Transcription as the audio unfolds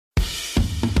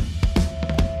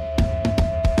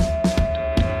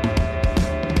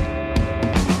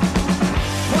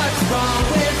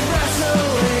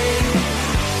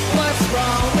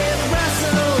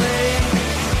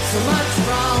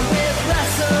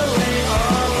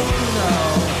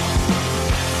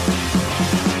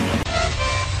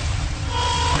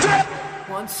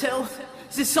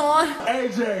this on?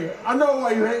 AJ, I know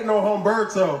why you hating on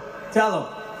Humberto. Tell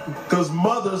him. Because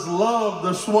mothers love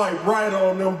to swipe right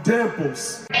on them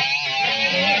dimples.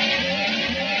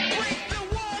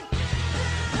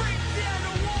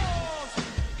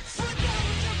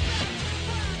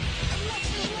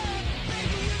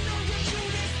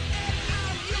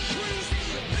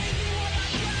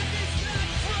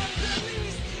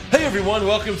 Hey everyone,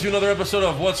 welcome to another episode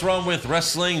of What's Wrong with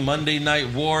Wrestling, Monday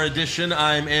Night War edition.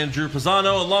 I'm Andrew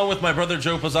Pisano, along with my brother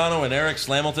Joe Pisano and Eric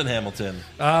Slamilton Hamilton.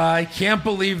 I can't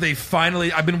believe they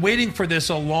finally... I've been waiting for this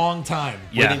a long time.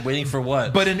 Yeah. Waiting for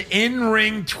what? But an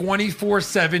in-ring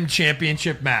 24/7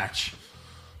 championship match.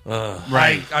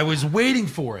 Right. I was waiting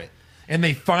for it, and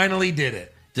they finally did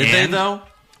it. Did they, though?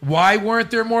 Why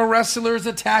weren't there more wrestlers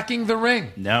attacking the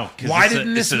ring? No. Why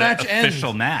didn't this match end? It's an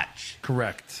official match.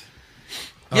 Correct.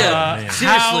 Yeah,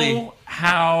 seriously.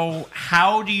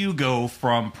 How do you go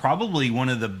from probably one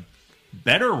of the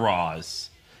better Raws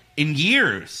in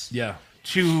years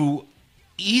to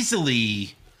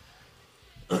easily,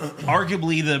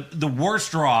 arguably the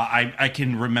worst Raw I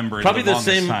can remember? Probably in the the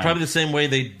same. time. Probably the same way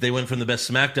they went from the best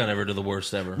SmackDown ever to the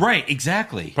worst ever. Right,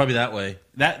 exactly. Probably that way.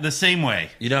 The same way.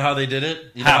 You know how they did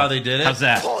it? You know how they did it? How's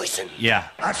that? Poison. Yeah.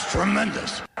 That's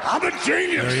tremendous. I'm a genius.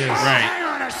 There he is. Right. Hang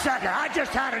on a second. I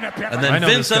just had an epiphany. And then I know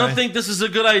Vince, this I don't guy. think this is a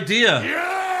good idea.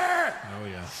 Yeah. Oh,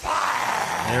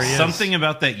 yeah. There he is. Something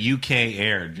about that UK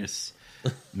air just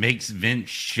makes Vince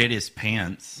shit his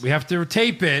pants. We have to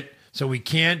tape it, so we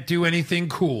can't do anything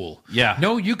cool. Yeah.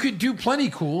 No, you could do plenty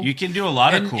cool. You can do a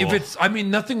lot and of cool. if it's... I mean,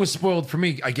 nothing was spoiled for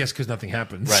me, I guess, because nothing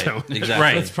happened. Right, So exactly.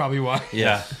 Right. That's probably why.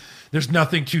 Yeah. There's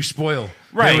nothing to spoil.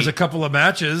 Right. There was a couple of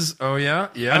matches. Oh, yeah?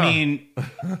 Yeah. I mean,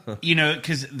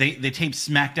 because they taped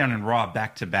SmackDown and Raw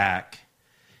back to back,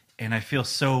 and I feel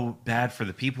so bad for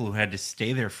the people who had to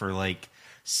stay there for like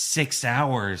 6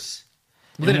 hours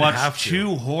Well, they and didn't watch have to.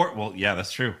 two Well, yeah,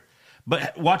 that's true.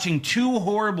 But watching two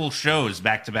horrible shows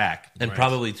back to back. And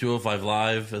probably 205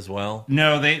 Live as well.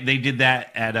 No, they did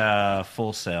that at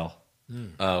Full Sail.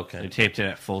 Oh, They okay. taped it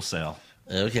at Full Sail.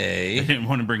 They Okay. didn't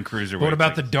want to bring Cruiserweight. What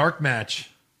about the dark match?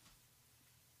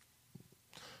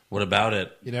 What about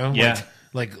it? You know? Yeah.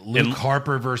 Like Luke It-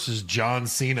 Harper versus John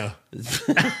Cena.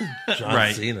 John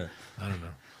Right. Cena. I don't know.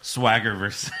 Swagger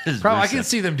versus? Probably, I can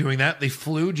see them doing that. They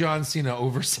flew John Cena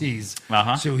overseas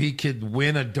so he could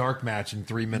win a dark match in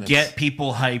 3 minutes. Get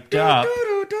people hyped up,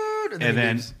 and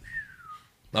then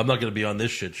I'm not going to be on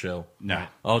this shit show. no.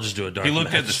 I'll just do a dark He looked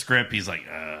at match. the script. He's like,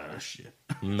 shit.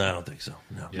 No, I don't think so.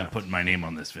 No. I'm not putting my name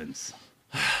on this, Vince.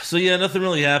 So yeah, nothing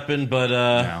really happened, but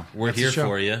we're That's the here show.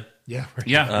 for you. Yeah.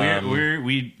 Yeah,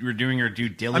 we're doing our due I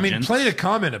diligence. mean, plenty to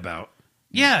comment about.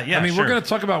 Yeah. I mean, sure. we're going to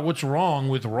talk about what's wrong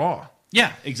with Raw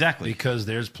Yeah, exactly. because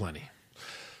there's plenty.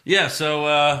 Yeah,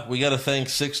 so we got to thank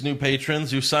 6 new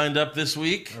patrons who signed up this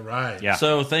week. All right. Yeah.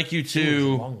 So thank you Ooh, it's a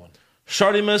to long one.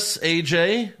 Shartimus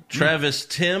AJ, Travis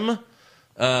Tim,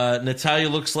 Natalia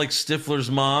looks like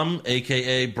Stifler's mom,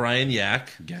 a.k.a. Brian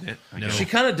Yak. Get it? I No. get it. She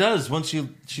kind of does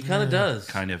she kind of does.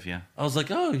 Kind of, yeah. I was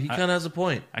like, oh, he kind of has a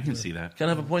point. I can see that.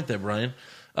 Kind of have a point there, Brian.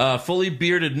 Fully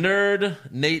Bearded Nerd,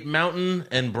 Nate Mountain,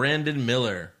 and Brandon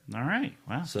Miller. All right.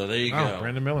 Wow. So there you Oh, go.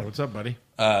 Brandon Miller. What's up, buddy?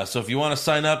 So if you want to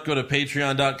sign up, go to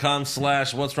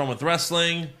patreon.com/What's Wrong with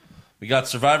Wrestling. We got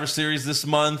Survivor Series this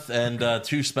month and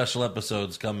 2 special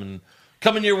episodes coming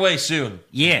your way soon.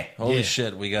 Yeah. Holy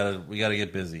shit, we gotta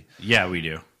get busy. Yeah, we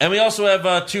do. And we also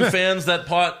have 2 fans that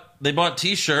bought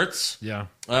T-shirts. Yeah.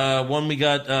 One we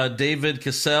got David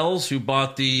Cassels who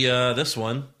bought the this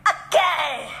one,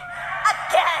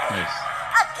 Nice.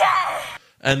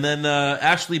 and then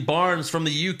Ashley Barnes from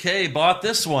the UK bought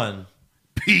this one.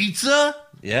 Pizza?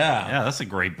 Yeah. Yeah, that's a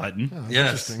great button.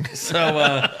 Yes. interesting.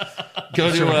 So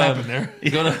go Sure what to happened there.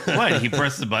 go to What? He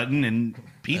pressed the button and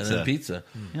pizza. and then pizza.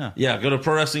 Yeah. Yeah, go to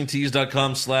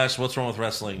prowrestlingtees.com/What's Wrong with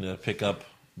Wrestling to pick up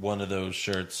one of those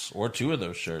shirts or 2 of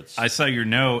those shirts. I saw your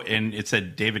note, and it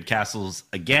said David Castles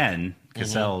again,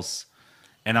 Cassels.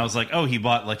 And I was like, oh, he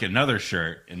bought like another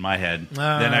shirt in my head.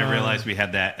 Then I realized we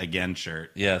had that again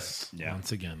shirt. Yes. Yeah.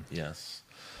 Once again. Yes.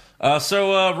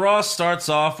 So Raw starts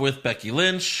off with Becky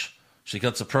Lynch. She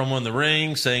cuts a promo in the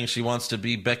ring saying she wants to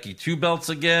be Becky 2 belts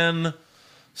again.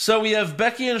 So we have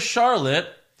Becky and Charlotte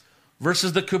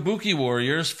versus the Kabuki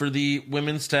Warriors for the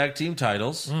women's tag team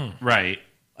titles. Right.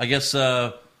 I guess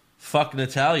fuck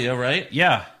Natalia, right?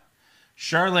 Yeah.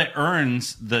 Charlotte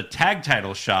earns the tag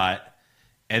title shot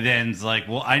and then's like,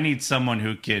 well, I need someone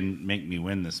who can make me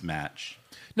win this match.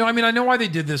 No, I mean, I know why they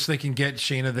did this. They can get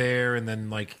Shayna there and then,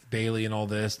 like, Bayley and all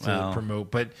this to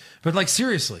promote. But like,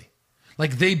 seriously.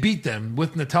 Like, they beat them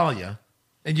with Natalia.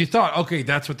 And you thought, okay,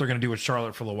 that's what they're going to do with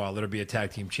Charlotte for a little while. There'll be a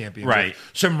tag team champion. Right.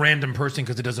 Some random person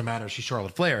because it doesn't matter. She's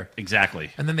Charlotte Flair. Exactly.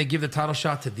 And then they give the title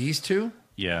shot to these two?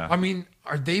 Yeah. I mean,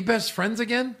 are they best friends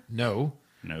again? No.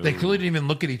 They clearly didn't even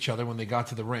look at each other when they got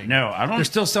to the ring. No, I don't. They're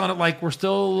still selling it like we're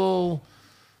still a little,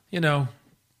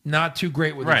 not too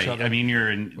great with each other. I mean,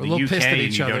 you're in the UK and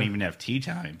you don't even have tea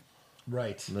time.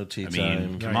 Right. No tea time. I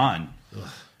mean, come on. Ugh.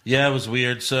 Yeah, it was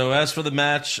weird. So as for the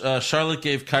match, Charlotte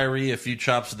gave Kyrie a few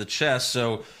chops to the chest.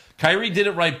 So Kyrie did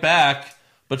it right back,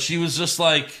 but she was just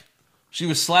like, she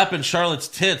was slapping Charlotte's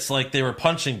tits like they were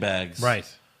punching bags.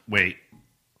 Right. Wait.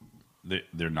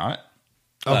 They're not?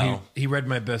 Oh, Well, he read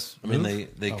my best I mean,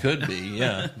 move? they could be,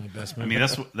 yeah. My best move. I mean,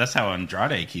 that's how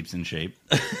Andrade keeps in shape.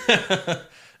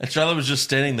 And Charlotte was just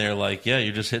standing there like, yeah,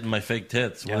 you're just hitting my fake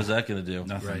tits. What is that going to do?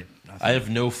 Nothing. Right. I have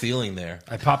no feeling there.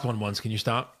 I popped one once. Can you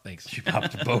stop? Thanks. You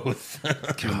popped both.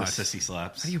 Doing the sissy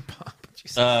slaps. How do you pop?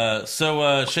 So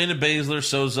Shayna Baszler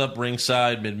shows up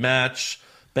ringside mid-match.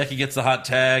 Becky gets the hot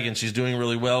tag, and she's doing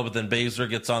really well, but then Baszler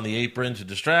gets on the apron to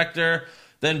distract her.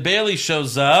 Then Bayley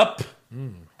shows up.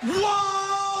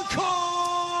 Wild card!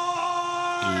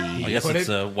 I guess it's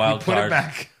a wild put card it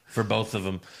back. for both of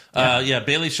them. Yeah,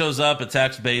 Bayley shows up,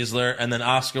 attacks Baszler, and then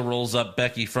Asuka rolls up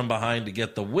Becky from behind to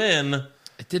get the win.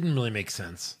 It didn't really make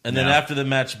sense. And then after the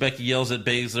match, Becky yells at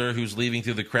Baszler, who's leaving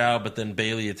through the crowd, but then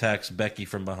Bayley attacks Becky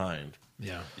from behind.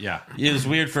 Yeah. It was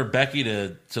weird for Becky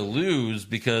to lose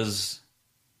because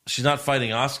she's not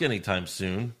fighting Asuka anytime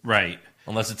soon. Right.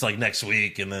 Unless it's like next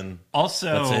week, and then Also,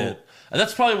 that's it. And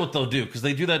that's probably what they'll do, because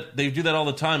they do that all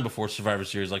the time before Survivor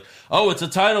Series. Like, oh, it's a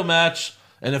title match,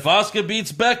 and if Asuka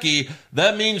beats Becky,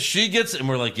 that means she gets it. And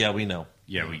we're like, yeah, we know.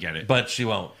 Yeah, we get it. But she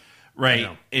won't. Right.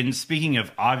 And speaking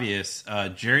of obvious,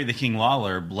 Jerry the King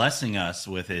Lawler blessing us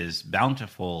with his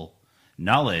bountiful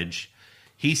knowledge.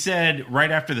 He said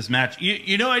right after this match,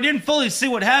 you know, I didn't fully see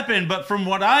what happened, but from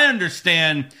what I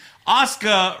understand,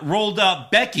 Asuka rolled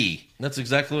up Becky. That's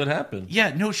exactly what happened.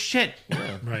 Yeah, no shit.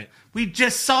 Yeah. Right. We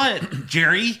just saw it,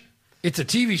 Jerry. It's a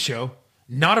TV show,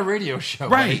 not a radio show.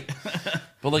 Right.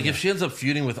 But like, if she ends up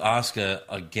feuding with Asuka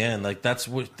again, like that's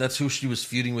who she was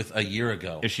feuding with a year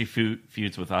ago. If she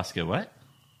feuds with Asuka, what?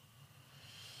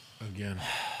 Again.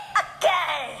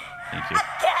 Thank you.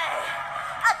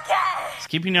 Just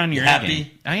keeping on your happy?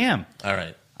 game. I am. All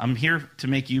right. I'm here to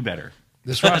make you better.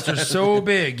 This roster's so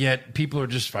big, yet people are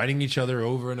just fighting each other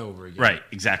over and over again. Right,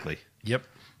 exactly. Yep.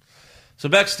 So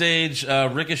backstage,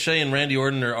 Ricochet and Randy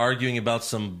Orton are arguing about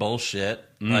some bullshit.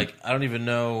 Like, I don't even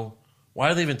know. Why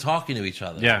are they even talking to each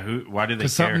other? Yeah, why do they care?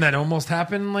 Something that almost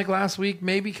happened like last week,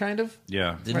 maybe, kind of.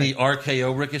 Yeah. Didn't he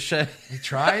RKO Ricochet? He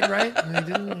tried, right? And he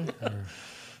didn't.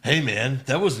 Hey, man,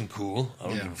 that wasn't cool. I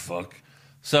don't give a fuck.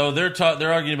 So they're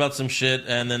arguing about some shit,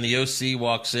 and then the OC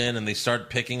walks in, and they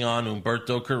start picking on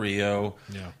Humberto Carrillo.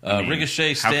 Yeah.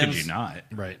 Ricochet How stands. could you not?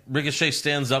 Right. Ricochet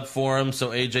stands up for him,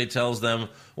 so AJ tells them,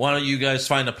 why don't you guys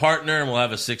find a partner, and we'll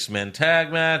have a 6-man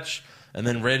tag match. And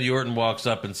then Randy Orton walks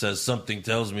up and says, something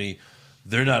tells me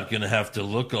they're not going to have to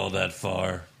look all that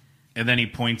far. And then he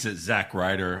points at Zack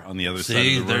Ryder on the other side of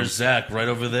See, the room. there's Zach right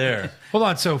over there. Hold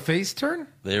on. So face turn?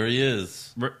 There he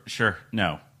is. Sure.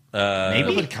 No. No,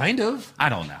 Maybe? but kind of. I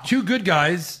don't know. Two good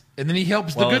guys, and then he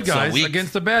helps the good guys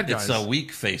against the bad guys. It's a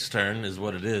weak face turn is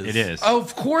what it is. It is.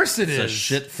 Of course it It's is. a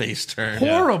shit face turn.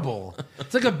 Horrible.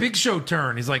 It's like a Big Show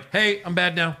turn. He's like, hey, I'm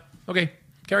bad now. Okay,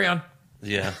 carry on.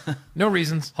 Yeah. No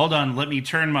reasons. Hold on. Let me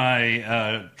turn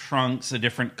my trunks a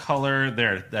different color.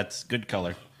 There. That's good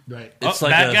color. Right. It's Oh,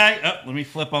 like bad a- guy. Oh, let me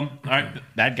flip them. All right.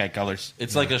 Bad guy colors.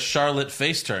 It's like a Charlotte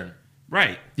face turn.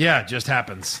 Right. Yeah, it just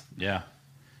happens. Yeah.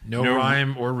 No No-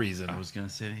 rhyme or reason. I was going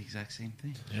to say the exact same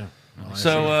thing. Yeah.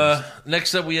 So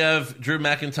next up we have Drew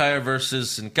McIntyre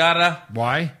versus Sin Cara.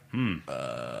 Why?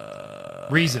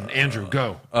 Reason. Andrew,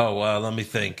 go. Oh, let me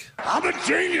think. I'm a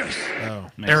genius. Oh.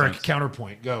 Makes Eric, sense.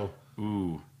 counterpoint, go.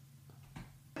 Ooh.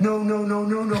 No.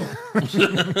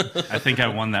 I think I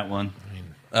won that one.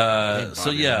 So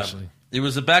yeah, Ashley. it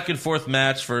was a back and forth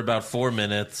match for about 4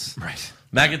 minutes. Right.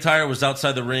 McIntyre was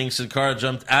outside the ring. Sin Cara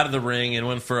jumped out of the ring and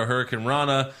went for a Hurricane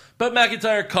Rana, but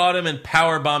McIntyre caught him and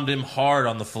powerbombed him hard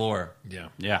on the floor. Yeah.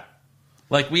 Yeah.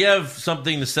 Like, we have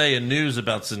something to say in news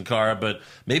about Sin Cara, but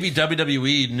maybe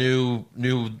WWE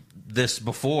knew this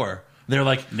before. They're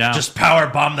like, No. just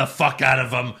powerbomb the fuck out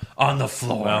of him on the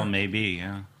floor. Well, maybe,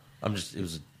 yeah. it was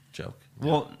a joke.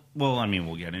 Well, I mean,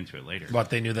 we'll get into it later. But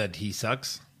they knew that he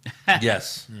sucks?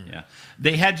 Yes. Yeah,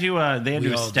 they had to We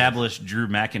all establish Drew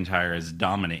McIntyre as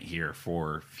dominant here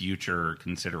for future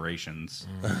considerations.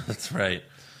 That's right.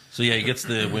 So yeah, he gets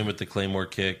the win with the Claymore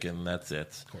kick, and that's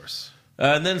it. Of course.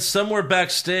 And then somewhere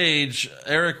backstage,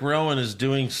 Eric Rowan is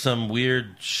doing some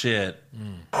weird shit.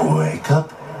 Wake up.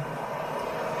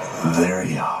 There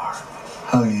you are.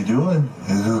 How you doing?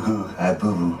 Hi,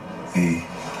 boo-boo. Hey,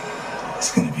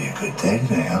 it's gonna be a good day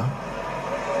today,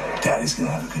 huh? Daddy's gonna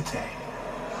have a good day.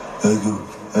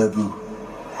 Hi, boo.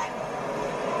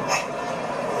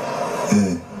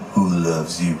 Who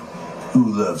loves you?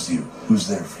 Who loves you? Who's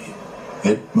there for you?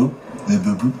 Hey, boo. Hey,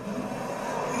 boo-boo.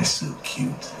 You're so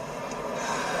cute.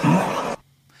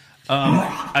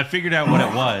 I figured out what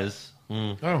it was.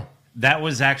 Oh. That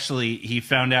was actually, he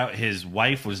found out his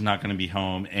wife was not going to be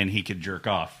home and he could jerk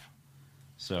off.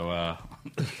 So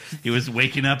he was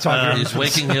waking up. He was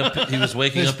waking up. He was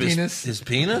waking up penis. His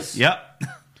penis. Yep.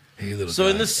 Hey, little So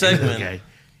guy. in this segment, Okay.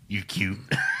 You cute.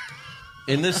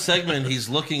 in this segment, he's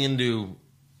looking into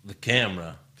the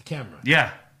camera. The camera.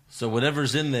 Yeah. So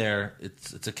whatever's in there,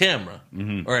 it's a camera,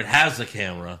 or it has a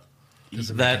camera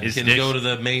that His can dick. go to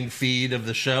the main feed of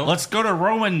the show. Let's go to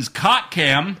Rowan's cock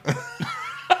cam.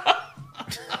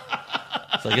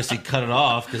 So I guess he cut it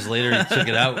off because later he took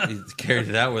it out. He carried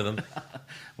it out with him.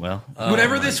 Well,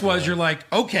 Whatever this was, you're like,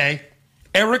 okay,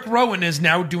 Eric Rowan is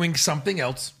now doing something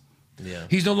else. Yeah.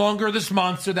 He's no longer this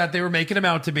monster that they were making him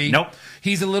out to be. Nope.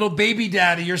 He's a little baby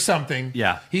daddy or something.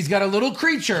 Yeah. He's got a little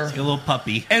creature. a little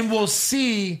puppy. And we'll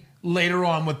see later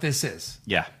on what this is.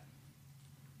 Yeah.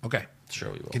 Okay.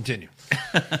 Sure we will. Continue.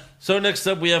 So next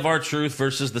up, we have R-Truth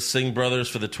versus the Singh brothers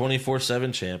for the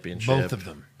 24/7 championship. Both of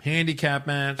them. Handicap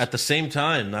match. At the same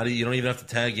time. You don't even have to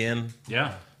tag in.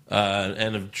 Yeah.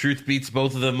 And if Truth beats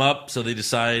both of them up, so they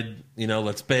decide,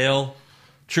 let's bail.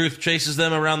 Truth chases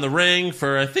them around the ring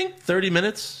for, I think, 30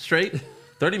 minutes straight.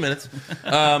 30 minutes.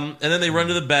 And then they run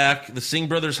to the back. The Singh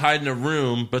brothers hide in a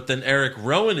room, but then Eric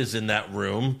Rowan is in that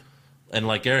room. And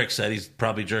like Eric said, he's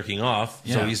probably jerking off,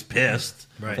 so Yeah. he's pissed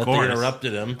Right. that Of they course.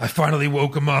 interrupted him. I finally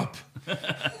woke him up. I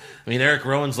mean, Eric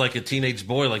Rowan's like a teenage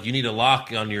boy. Like, you need a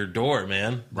lock on your door,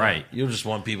 man. Right. You don't just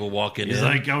want people walking He's in.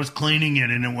 like, I was cleaning it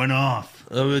and it went off.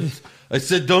 I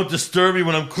said, don't disturb me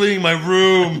when I'm cleaning my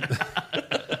room.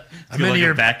 I'm Feel in like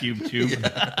here a vacuum tube.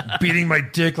 beating my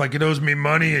dick like it owes me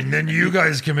money, and then you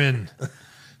guys come in.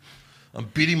 I'm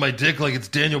beating my dick like it's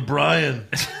Daniel Bryan.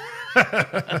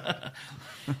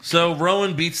 So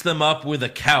Rowan beats them up with a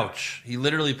couch. He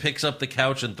literally picks up the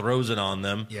couch and throws it on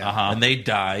them. Yeah. Uh-huh. And they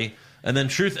die. And then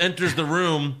Truth enters the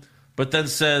room, but then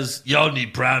says, y'all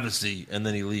need privacy. And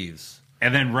then he leaves.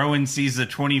 And then Rowan sees the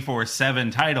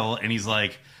 24/7 title and he's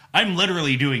like, I'm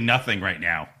literally doing nothing right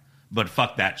now, but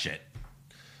fuck that shit.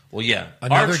 Well, yeah.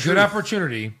 Another R-Truth- good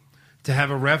opportunity to have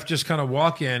a ref just kind of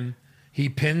walk in. He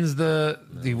pins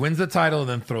he wins the title and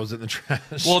then throws it in the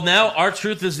trash. Well, now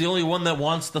R-Truth is the only one that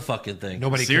wants the fucking thing.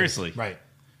 nobody seriously. cares. Right.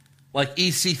 Like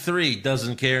EC3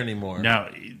 doesn't care anymore. No,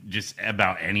 just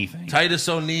about anything. Titus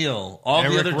O'Neil, all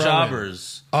Eric the other Rowan.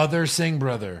 jobbers. Other Singh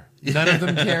brother. None of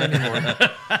them care anymore.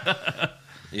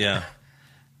 Yeah.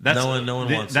 That's, No one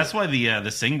wants That's it. why the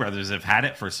Singh brothers have had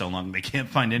it for so long. They can't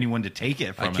find anyone to take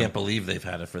it from I them. can't believe they've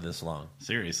had it for this long.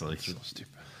 Seriously.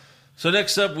 So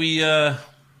next up, we go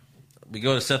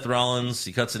to Seth Rollins.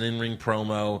 He cuts an in-ring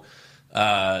promo.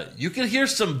 You can hear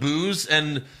some boos,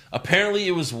 and apparently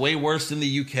it was way worse in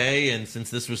the UK. And since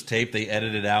this was taped, they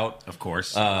edited out, Of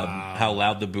course. how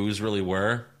loud the boos really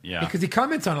were. yeah. Because he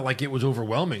comments on it like it was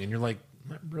overwhelming, and you're like,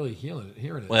 I'm not really hearing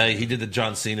it. Well, he did the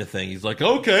John Cena thing. He's like,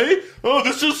 okay,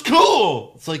 this is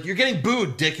cool. It's like, you're getting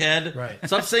booed, dickhead. Right.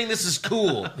 Stop saying this is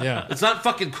cool. Yeah. It's not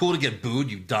fucking cool to get booed,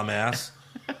 you dumbass.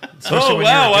 Especially Oh, when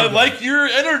wow, you're a I good like your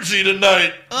energy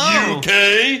tonight,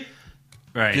 UK.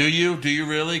 right. Do you? Do you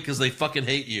really? Because they fucking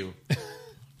hate you.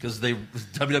 Because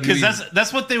WWE. Because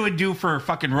that's what they would do for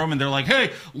fucking Roman. They're like,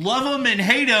 hey, love him and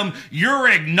hate him. You're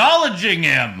acknowledging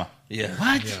him. Yeah.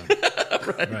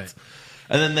 What? Right.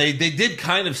 And then they did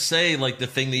kind of say like the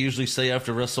thing they usually say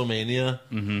after WrestleMania.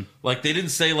 Mm-hmm. Like they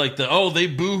didn't say like they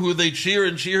boo who they cheer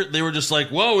and cheer. They were just like,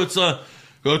 whoa, it's a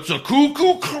cool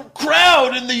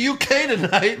crowd in the UK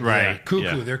tonight. Right. Yeah, cuckoo.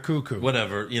 Yeah. They're cuckoo.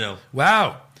 Whatever,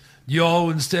 Wow. Y'all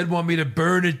instead want me to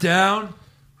burn it down?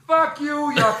 Fuck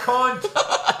you, you cunt.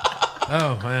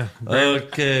 Oh, yeah.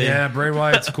 Okay. Yeah, Bray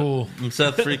Wyatt's cool. I'm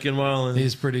Seth freaking Rollins.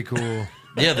 He's pretty cool.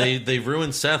 Yeah, they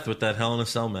ruined Seth with that Hell in a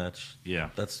Cell match. Yeah.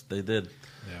 They did.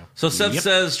 Yeah. So Seth Yep.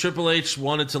 says Triple H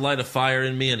wanted to light a fire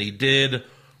in me, and he did.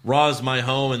 Raw's my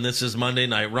home, and this is Monday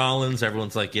Night Rollins.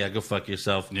 Everyone's like, yeah, go fuck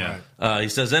yourself. Yeah. He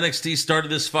says NXT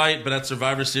started this fight, but at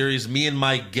Survivor Series, me and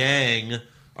my gang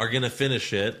are going to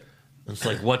finish it. And it's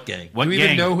like, what gang? What Do we gang?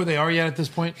 even know who they are yet at this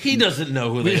point? He doesn't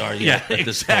know who they are yet Yeah, at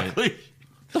this exactly. point.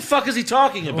 The fuck is he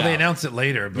talking about? Well, they announced it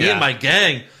later. But Me and my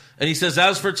gang. And he says,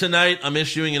 as for tonight, I'm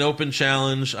issuing an open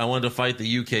challenge. I wanted to fight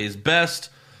the UK's best.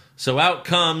 So out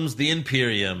comes the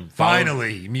Imperium.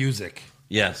 Finally, music.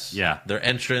 Yes. Yeah. Their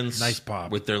entrance. Nice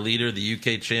pop. With their leader, the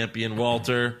UK champion,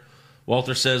 Walter.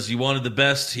 Walter says, "You wanted the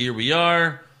best. Here we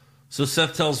are." So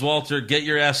Seth tells Walter, "Get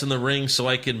your ass in the ring so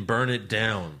I can burn it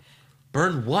down."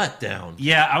 Burn what down?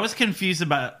 Yeah, I was confused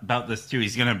about this too.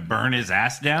 He's going to burn his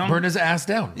ass down? Burn his ass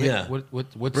down. Yeah.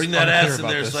 What's Bring that unclear ass in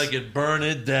about there this? so I can burn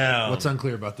it down. What's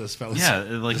unclear about this, fellas? Yeah,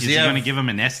 like Does is he he have- going to give him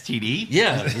an STD?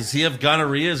 Yeah. Does he have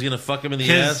gonorrhea? Is he going to fuck him in the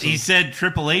Because ass? he said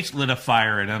Triple H lit a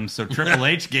fire in him, so Triple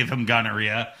H gave him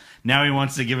gonorrhea. Now he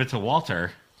wants to give it to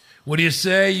Walter. What do you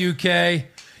say, UK?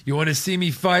 You want to see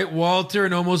me fight Walter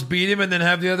and almost beat him and then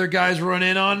have the other guys run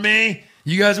in on me?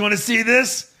 You guys want to see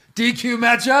this? DQ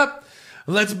matchup?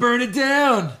 Let's burn it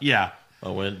down. Yeah. I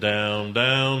went down,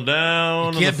 down,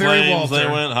 down. You can't and the bury flames, Walter.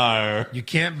 they went higher. You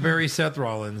can't bury Seth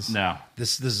Rollins. No.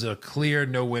 This is a clear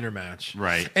no-winner match.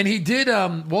 Right. And he did,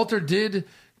 Walter did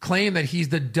claim that he's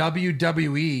the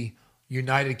WWE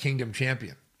United Kingdom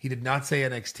champion. He did not say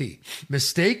NXT.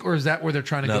 Mistake, or is that where they're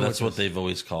trying to No, go that's with what they've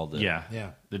always called it. Yeah.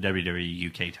 Yeah. The WWE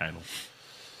UK title.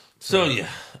 So, yeah.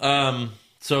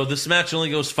 So this match only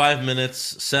goes 5 minutes.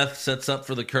 Seth sets up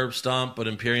for the curb stomp, but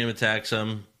Imperium attacks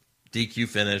him. DQ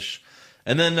finish.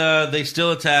 And then they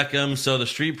still attack him, so the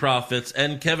Street Profits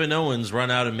and Kevin Owens run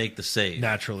out and make the save.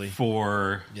 Naturally.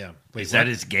 For Yeah. Wait, is that what?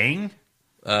 his gang?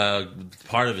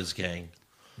 Part of his gang.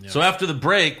 So after the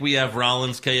break, we have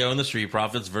Rollins, KO, and the Street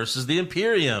Profits versus the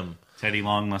Imperium. Teddy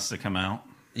Long must have come out.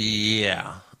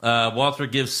 Yeah. Walter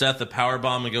gives Seth a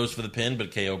powerbomb and goes for the pin,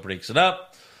 but KO breaks it up.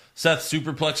 Seth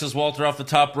superplexes Walter off the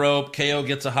top rope. KO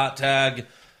gets a hot tag,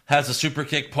 has a super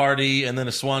kick party, and then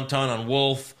a swanton on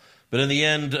Wolf. But in the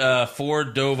end,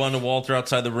 Ford dove onto Walter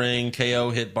outside the ring. KO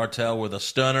hit Bartel with a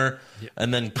stunner.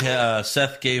 And then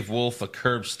Seth gave Wolf a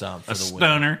curb stomp for A the win.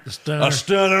 stunner. A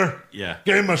stunner. Yeah.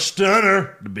 Gave him a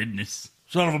stunner. The business.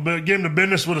 Son of a bitch. Give him the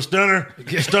business with a stunner.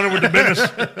 Stunner with the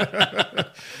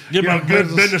business. Give him a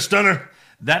good business stunner.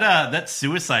 That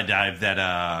suicide dive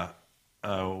that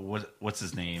what's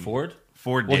his name? Ford?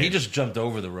 Ford Well, did. he just jumped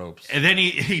over the ropes. And then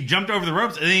he jumped over the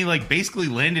ropes and then he like basically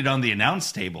landed on the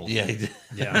announce table. Yeah, he did.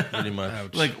 Yeah, pretty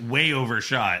much. Like way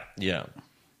overshot. Yeah.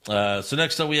 So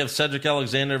next up we have Cedric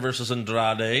Alexander versus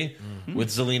Andrade with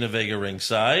Zelina Vega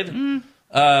ringside.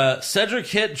 Cedric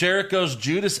hit Jericho's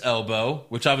Judas elbow,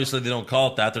 which obviously they don't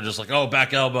call it that. They're just like, oh,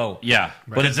 back elbow. Yeah.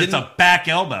 But But it it's a didn't- back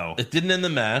elbow. It didn't end the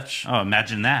match. Oh,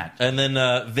 imagine that. And then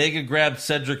Vega grabbed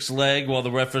Cedric's leg while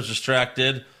the ref was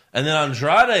distracted. And then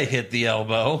Andrade hit the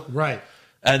elbow. Right.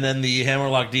 And then the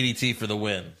hammerlock DDT for the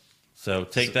win. So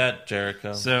take that,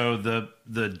 Jericho. So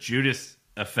the Judas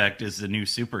effect is the new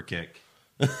super kick.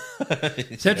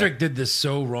 Cedric did this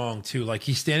so wrong too. Like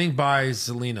he's standing by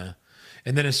Zelina,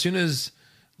 and then as soon as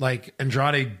like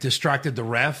Andrade distracted the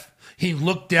ref, he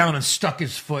looked down and stuck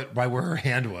his foot by where her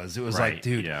hand was. It was Right, like,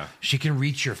 dude, yeah. she can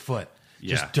reach your foot.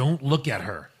 Yeah. Just don't look at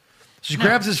her. She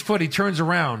grabs his foot, he turns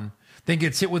around, then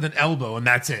gets hit with an elbow, and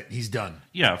that's it. He's done.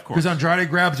 Yeah, of course. Because Andrade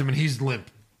grabs him and he's limp.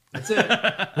 That's it.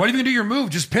 Why do you even do your move?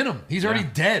 Just pin him. He's already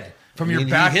dead from your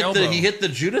back elbow. He hit the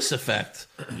Judas effect.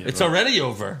 It's already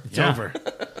over. It's over.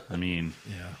 I mean,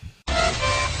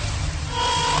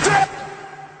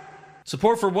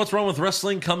 Support for What's Wrong with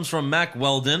Wrestling comes from Mack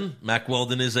Weldon. Mack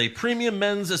Weldon is a premium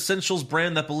men's essentials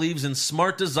brand that believes in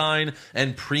smart design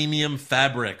and premium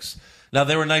fabrics. Now,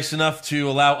 they were nice enough to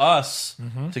allow us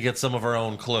to get some of our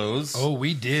own clothes. Oh,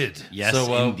 we did. yes,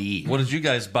 So, indeed. what did you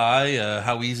guys buy?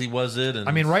 How easy was it? And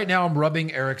I mean, right now I'm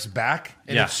rubbing Eric's back,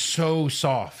 and Yeah. it's so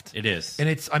soft. It is. And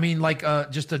it's, I mean, like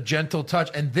just a gentle touch.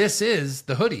 And this is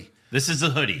the hoodie This is a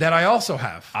hoodie. that I also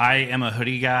have. I am a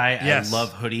hoodie guy. Yes. I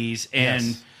love hoodies. And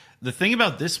Yes. the thing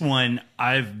about this one,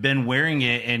 I've been wearing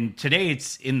it, and today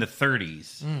it's in the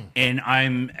 30s, and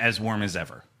I'm as warm as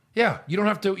ever. Yeah, you don't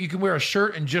have to. You can wear a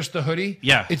shirt and just the hoodie.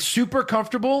 Yeah. It's super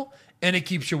comfortable and it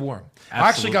keeps you warm. I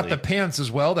actually got the Absolutely. pants as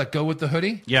well that go with the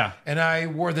hoodie. Yeah. And I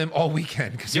wore them all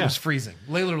weekend because it Yeah. was freezing.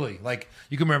 Literally. Like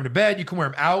you can wear them to bed, you can wear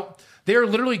them out. They are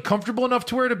literally comfortable enough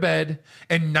to wear to bed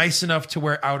and nice enough to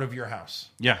wear out of your house.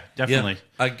 Yeah, definitely.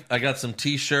 I got some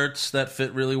T-shirts that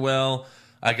fit really well.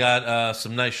 I got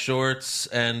some nice shorts,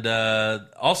 and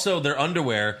also their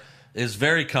underwear is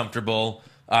very comfortable.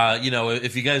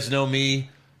 If you guys know me,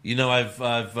 you know I've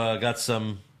got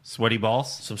some Sweaty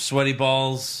balls. sweaty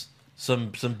balls,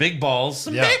 some big balls,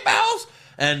 Yeah. big balls,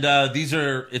 and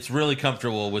it's really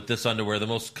comfortable with this underwear. The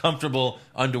most comfortable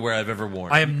underwear I've ever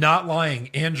worn. I am not lying.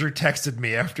 Andrew texted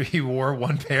me after he wore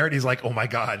one pair and he's like, oh my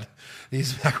God,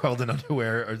 these Mack Weldon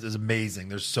underwear is amazing.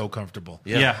 They're so comfortable.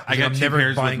 Yeah, I got I'm two never pairs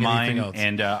with buying anything mine, else.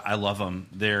 and I love them.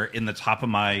 They're in the top of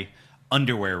my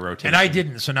underwear rotation. And I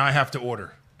didn't, so now I have to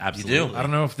order. Absolutely. You do. I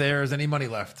don't know if there's any money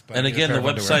left. But And I need a again, the pair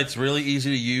of underwear. website's really easy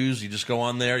to use. You just go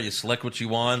on there, you select what you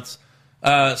want.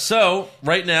 So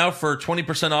right now, for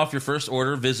 20% off your first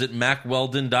order, visit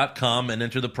macweldon.com and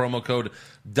enter the promo code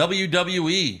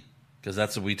WWE, because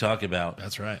that's what we talk about.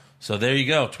 That's right. So there you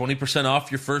go, 20%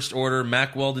 off your first order,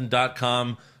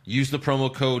 macweldon.com. Use the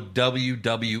promo code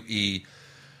WWE.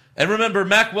 And remember,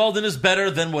 Mack Weldon is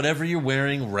better than whatever you're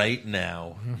wearing right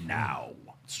now. Now.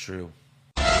 It's true.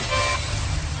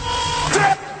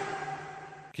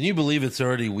 Can you believe it's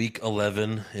already week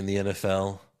 11 in the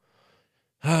NFL?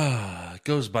 It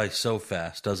goes by so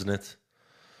fast, doesn't it?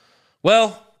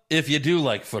 Well, if you do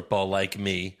like football like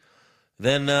me,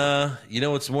 then you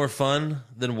know what's more fun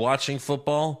than watching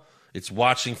football? It's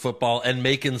watching football and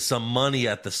making some money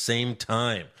at the same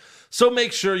time. So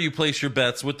make sure you place your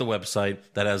bets with the website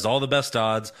that has all the best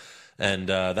odds. And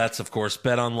that's, of course,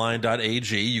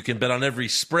 betonline.ag. You can bet on every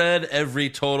spread, every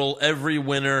total, every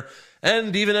winner,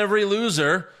 and even every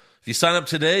loser. If you sign up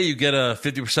today, you get a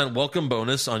 50% welcome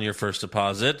bonus on your first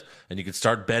deposit, and you can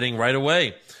start betting right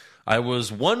away. I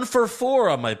was 1 for 4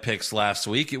 on my picks last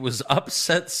week. It was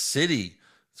upset city.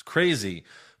 It's crazy.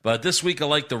 But this week I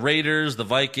like the Raiders, the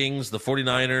Vikings, the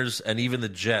 49ers, and even the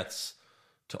Jets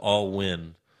to all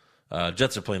win.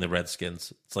 Jets are playing the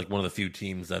Redskins. It's like one of the few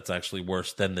teams that's actually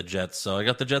worse than the Jets. So I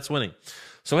got the Jets winning.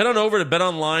 So head on over to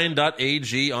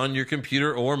betonline.ag on your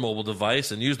computer or mobile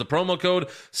device and use the promo code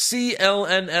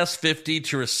CLNS50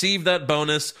 to receive that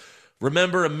bonus.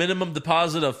 Remember, a minimum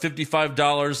deposit of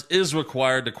 $55 is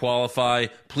required to qualify.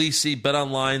 Please see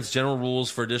BetOnline's general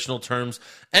rules for additional terms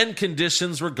and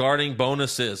conditions regarding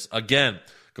bonuses. Again,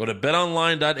 go to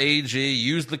betonline.ag,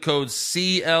 use the code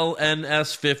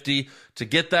CLNS50 to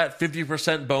get that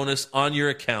 50% bonus on your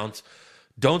account.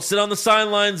 Don't sit on the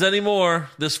sidelines anymore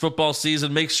this football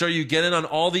season. Make sure you get in on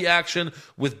all the action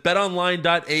with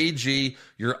betonline.ag,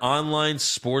 your online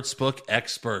sportsbook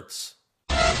experts.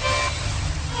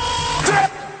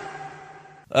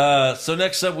 So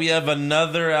next up, we have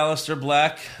another Aleister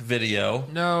Black video.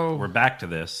 No. We're back to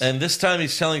this. And this time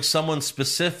he's telling someone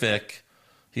specific.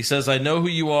 He says, I know who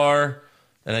you are,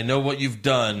 and I know what you've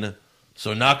done,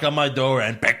 so knock on my door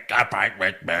and pick a fight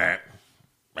with me.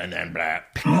 And then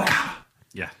black.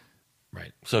 Yeah.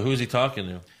 Right. So who's he talking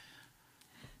to?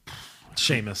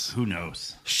 Sheamus. Who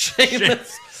knows?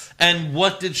 Sheamus. And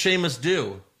what did Sheamus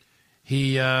do?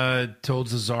 He told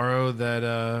Cesaro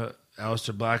that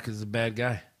Aleister Black is a bad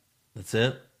guy. That's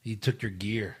it? He took your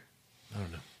gear. I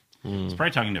don't know. He's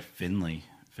probably talking to Finley.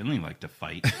 Finley liked to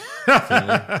fight.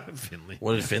 Finley.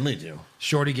 What did Finley do?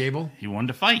 Shorty Gable. He wanted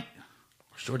to fight.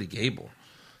 Shorty Gable.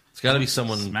 It's got to be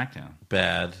someone SmackDown.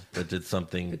 bad that did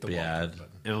something the bad.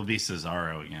 It'll be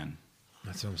Cesaro again.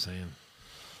 That's what I'm saying.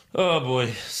 Oh,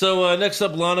 boy. So next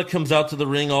up, Lana comes out to the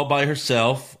ring all by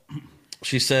herself.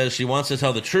 She says she wants to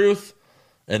tell the truth,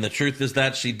 and the truth is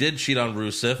that she did cheat on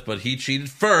Rusev, but he cheated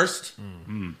first.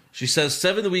 Mm-hmm. She says,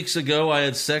 7 weeks ago, I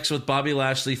had sex with Bobby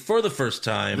Lashley for the first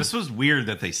time. This was weird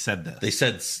that they said this. They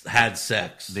said had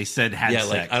sex. They said had sex.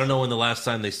 Like, I don't know when the last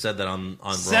time they said that on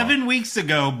Raw. 7 weeks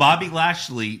ago, Bobby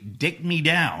Lashley dicked me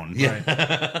down.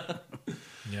 Yeah.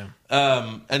 Yeah.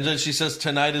 And then she says,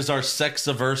 tonight is our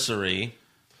sex-iversary.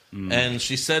 And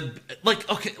she said,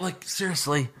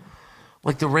 seriously,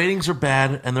 the ratings are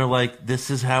bad, and they're like, this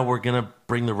is how we're going to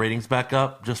bring the ratings back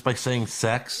up, just by saying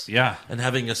sex. Yeah. And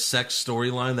having a sex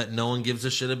storyline that no one gives a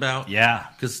shit about. Yeah.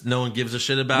 Because no one gives a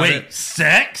shit about it. Wait,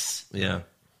 sex? Yeah.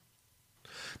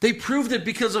 They proved it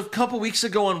because a couple weeks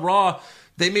ago on Raw,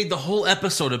 they made the whole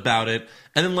episode about it,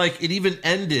 and then it even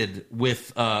ended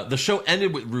with the show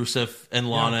ended with Rusev and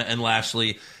Lana and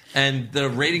Lashley, and the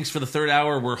ratings for the third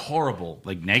hour were horrible.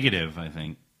 Negative, I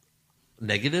think.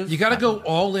 Negative? You got to go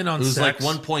all in on It was sex.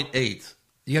 1.8.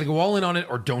 You got to go all in on it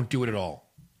or don't do it at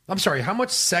all. I'm sorry. How much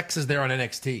sex is there on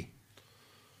NXT?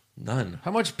 None.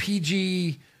 How much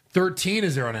PG-13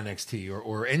 is there on NXT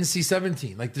or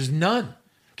NC-17? There's none.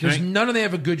 There's none, and they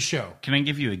have a good show. Can I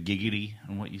give you a giggity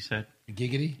on what you said?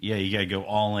 Giggity? Yeah, you got to go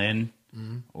all in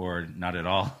or not at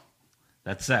all.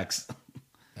 That's sex.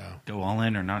 Oh. Go all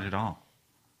in or not at all.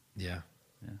 Yeah.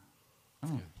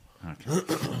 Oh, okay.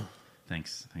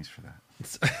 Thanks for that.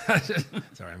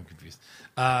 Sorry, I'm confused.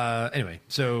 Anyway,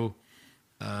 so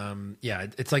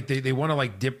it's like they want to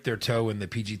dip their toe in the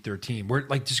PG-13. We're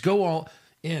just go all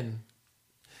in,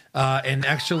 and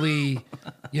actually,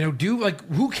 do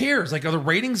who cares? Are the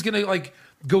ratings gonna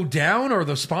go down, or are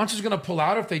the sponsors gonna pull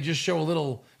out if they just show a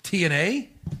little TNA?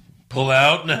 Pull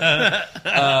out?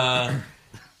 I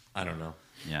don't know.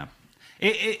 Yeah.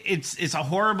 It's a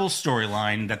horrible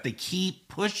storyline that they keep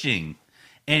pushing.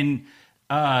 And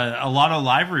a lot of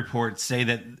live reports say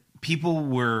that people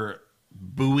were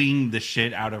booing the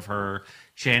shit out of her,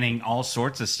 chanting all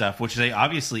sorts of stuff, which they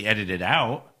obviously edited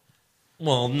out.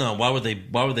 Well, no. Why would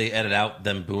they edit out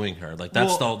them booing her? Like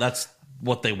that's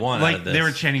what they want. Like out of this. they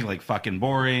were chanting like "fucking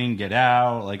boring," "get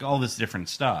out," like all this different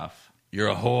stuff. You're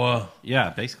a whore. Yeah,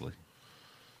 basically.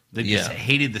 They just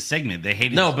hated the segment. They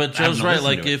hated. No, but Joe's having to right. listen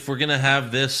Like to it. if we're gonna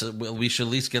have this, we should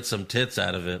at least get some tits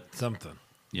out of it. Something.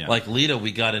 Yeah, Like Lita,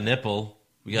 we got a nipple.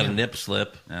 We got a nip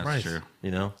slip. that's Right. true.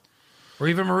 You know. Or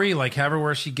even Marie, like have her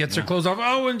where she gets her clothes off.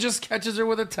 Oh, and just catches her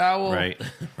with a towel. Right?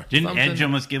 Didn't Something. Edge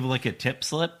almost give like a tip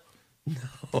slip?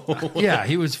 Yeah,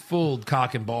 he was full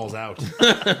cock and balls out on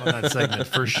that segment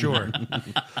for sure.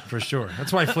 For sure.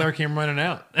 That's why Flair came running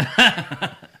out.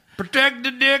 Protect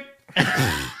the dick.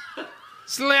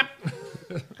 Slip.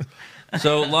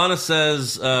 So Lana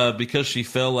says because she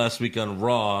fell last week on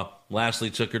Raw, Lashley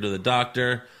took her to the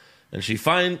doctor, and she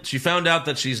found out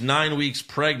that she's 9 weeks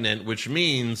pregnant, which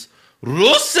means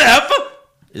Rusev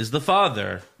is the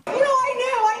father. You know, I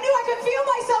knew I could feel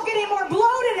myself getting more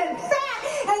bloated and fat,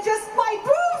 and just my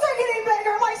boobs are getting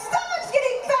bigger, my stomach's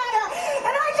getting fatter,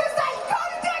 and I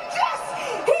couldn't digest.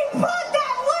 He put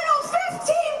that little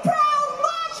 15-pound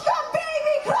Machka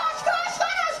baby crush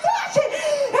it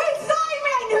inside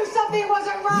me. I knew something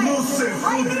wasn't right. I knew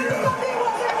something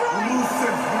wasn't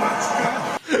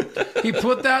right. He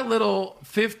put that little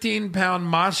 15-pound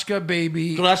Mashka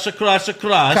baby. Crush. Crush.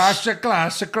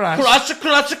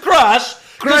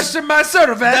 Crushing my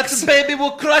cervix. That baby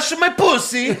will crush my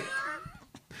pussy.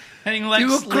 Heading like You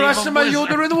will Slave crush of my Blizzard.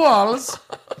 uterine walls.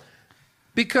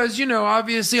 Because, you know,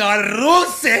 obviously, our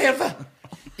Rusev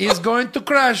is going to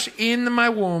crush in my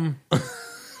womb.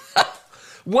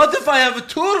 What if I have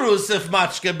two Rusev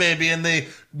Machka baby and they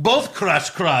both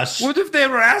crush? What if they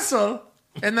wrestle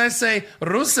and I say,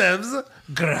 Rusev's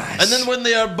crush? And then when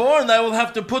they are born, I will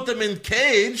have to put them in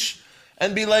cage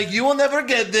and be like, you will never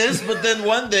get this, but then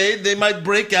one day they might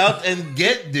break out and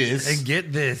get this. And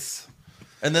get this.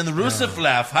 And then the Rusev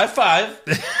laugh. High five.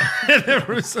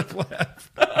 Rusev laugh.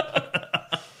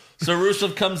 So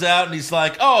Rusev comes out and he's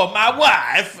like, oh, my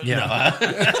wife. Yeah.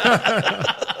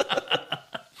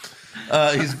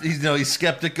 No. He's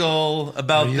skeptical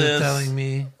about Are you this. telling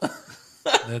me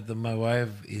that my wife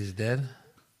is dead?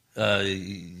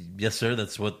 Yes, sir.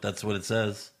 That's what it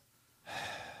says.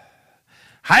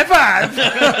 High five!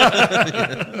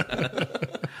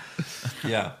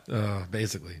 Yeah.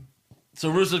 Basically.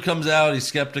 So Rusev comes out. He's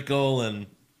skeptical, and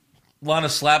Lana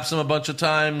slaps him a bunch of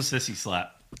times, Sissy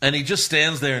slap. and he just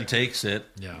stands there and takes it.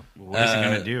 Yeah. What is he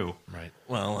gonna do? Right.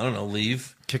 Well, I don't know.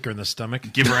 Leave. Kick her in the stomach.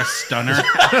 Give her a stunner?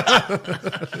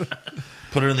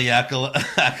 Put her in the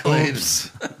accolades.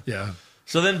 Yeah.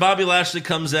 So then Bobby Lashley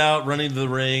comes out running to the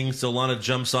ring. So Lana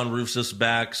jumps on Rusev's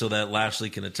back so that Lashley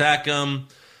can attack him.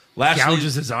 Lashley,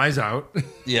 Gouges his eyes out.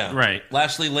 yeah, Right.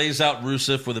 Lashley lays out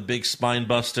Rusev with a big spine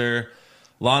buster.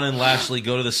 Lana and Lashley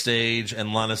go to the stage,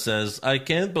 and Lana says, I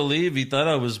can't believe he thought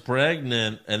I was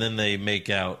pregnant. And then they make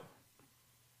out.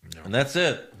 No. And that's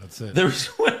it. That's it. There was,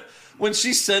 when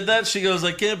she said that, she goes,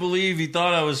 I can't believe he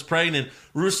thought I was pregnant.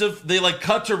 Rusev, they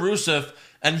cut to Rusev,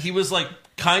 and he was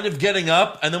kind of getting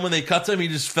up, and then when they cut to him, he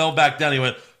just fell back down. He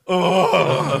went,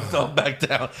 oh, fell back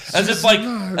down.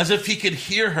 As if he could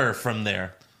hear her from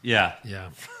there. Yeah. Yeah.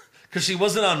 Because she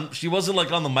wasn't on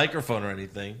the microphone or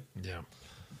anything. Yeah.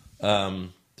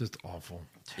 Just awful.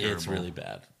 It's really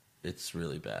bad. It's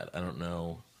really bad. I don't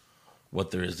know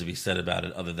what there is to be said about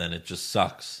it other than it just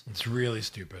sucks. It's really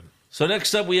stupid. So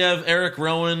next up we have Eric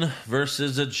Rowan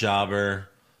versus a jobber.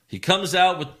 He comes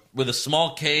out with a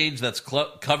small cage that's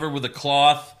covered with a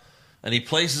cloth, and he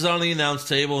places it on the announce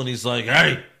table, and he's like,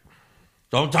 hey,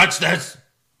 don't touch this.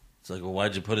 It's like, well,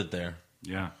 why'd you put it there?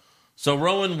 Yeah. So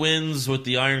Rowan wins with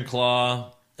the Iron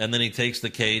Claw, and then he takes the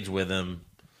cage with him,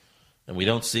 and we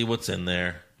don't see what's in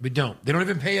there. We don't. They don't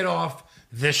even pay it off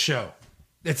this show.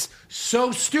 It's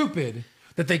so stupid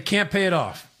that they can't pay it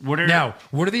off. What are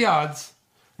the odds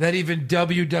that even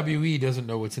WWE doesn't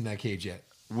know what's in that cage yet?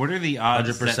 What are the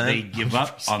odds 100%? that they give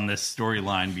up on this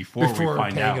storyline before we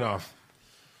find paying out? it off?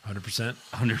 100%.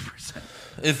 100%.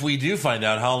 If we do find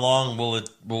out, how long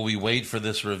will we wait for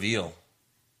this reveal?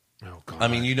 Oh, God. I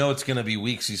mean, it's going to be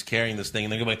weeks he's carrying this thing,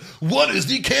 and they're going to be like, what is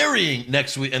he carrying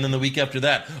next week? And then the week after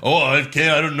that, I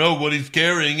don't know what he's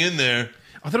carrying in there.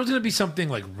 I thought it was going to be something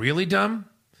really dumb,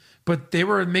 but they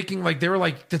were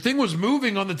the thing was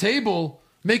moving on the table,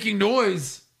 making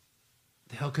noise.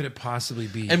 The hell could it possibly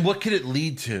be? And what could it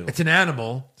lead to? It's an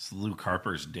animal. It's Luke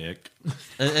Harper's dick.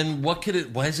 And what could it?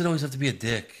 Why does it always have to be a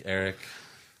dick, Eric?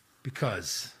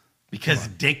 Because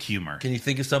Dick humor. Can you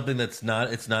think of something that's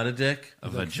not? It's not a dick. A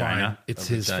vagina. Fine. It's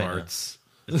A his vagina. farts.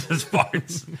 It's his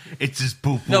farts. It's his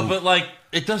poo-poo. No, but like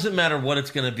it doesn't matter what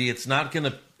it's going to be. It's not going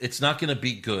to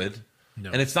be good.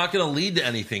 No. And it's not going to lead to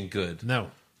anything good.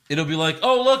 No. It'll be like,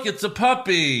 "Oh, look, it's a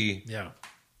puppy." Yeah.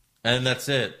 And that's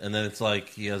it. And then it's like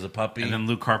he has a puppy. And then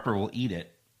Luke Harper will eat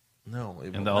it. No, it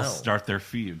And will they'll no. start their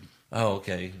feud. Oh,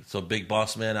 okay. So Big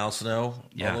Boss Man Al Snow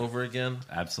Yeah. all over again?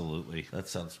 Absolutely. That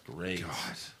sounds great.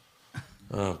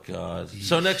 Oh, God.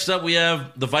 So next up we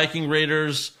have the Viking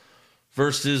Raiders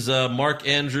versus Mark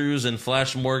Andrews and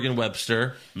Flash Morgan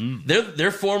Webster.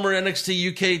 They're former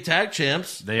NXT UK tag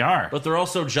champs, They are. but they're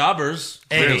also jobbers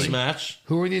for this match.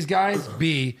 Who are these guys?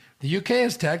 B. The UK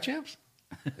has tag champs?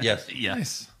 Yes. yeah.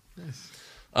 Nice.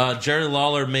 Jerry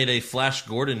Lawler made a Flash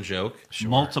Gordon joke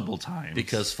Multiple times.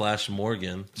 because Flash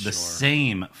Morgan. the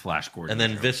same Flash Gordon. And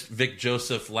then joke. Vic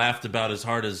Joseph laughed about as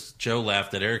hard as Joe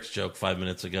laughed at Eric's joke 5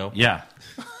 minutes ago. Yeah.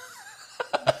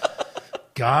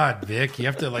 God, Vic, you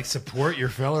have to like support your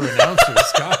fellow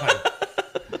announcers. God,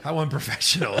 how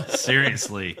unprofessional.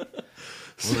 Seriously.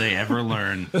 Will they ever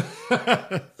learn?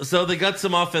 So they got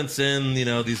some offense in. You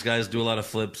know, these guys do a lot of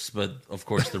flips, but of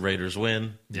course the Raiders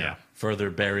win, Yeah. further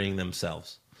burying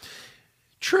themselves.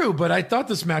 True, but I thought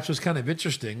this match was kind of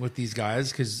interesting with these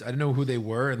guys because I didn't know who they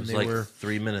were, and It was they like were.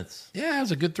 3 minutes. Yeah, it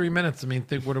was a good 3 minutes. I mean,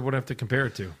 think what would I have to compare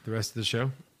it to the rest of the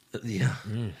show? Yeah.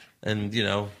 And, you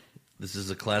know, this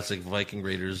is a classic Viking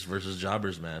Raiders versus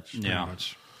Jobbers match. Yeah.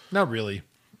 Much. Not really.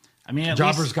 I mean, at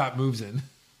Jobbers least, got moves in.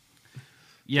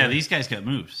 yeah, these guys got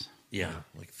moves. Yeah,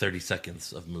 like 30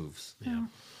 seconds of moves. Yeah.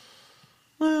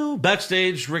 Well,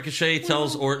 backstage, Ricochet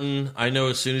tells Orton, I know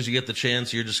as soon as you get the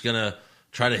chance, you're just going to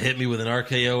try to hit me with an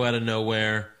RKO out of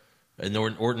nowhere. And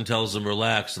Orton tells him,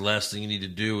 relax. The last thing you need to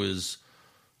do is,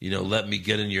 you know, let me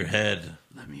get in your head.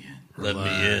 Let me in. Let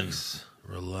me in.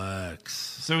 Relax.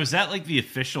 So is that like the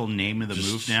official name of the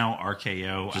move now?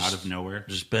 RKO out of nowhere?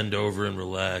 Just bend over and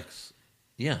relax.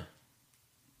 Yeah.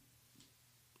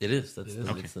 It is. That's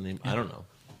the name. I don't know.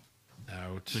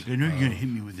 Out. I know you're going to hit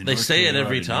me with an They say it RKO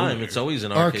every out of time. nowhere. It's always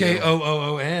an RKO.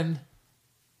 RKOOON.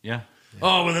 Yeah.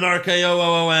 Oh, with an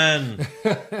RKO-OON.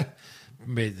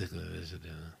 Basically.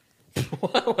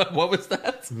 What was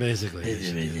that?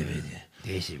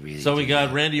 Basically. So we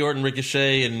got Randy Orton,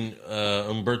 Ricochet, and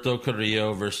Humberto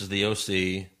Carrillo versus the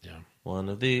OC. Yeah. One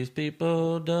of these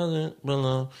people doesn't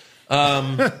belong.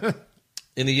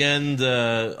 In the end,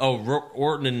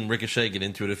 Orton and Ricochet get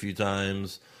into it a few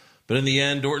times. But in the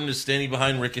end, Orton is standing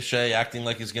behind Ricochet, acting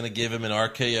like he's going to give him an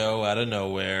RKO out of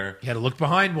nowhere. He had to look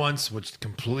behind once, which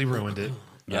completely ruined it.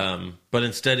 But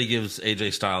instead, he gives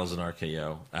AJ Styles an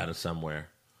RKO out of somewhere.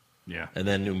 Yeah. And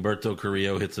then Humberto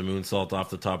Carrillo hits a moonsault off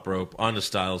the top rope onto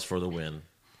Styles for the win.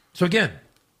 So again,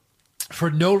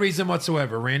 for no reason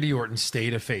whatsoever, Randy Orton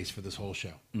stayed a face for this whole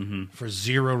show. Mm-hmm. For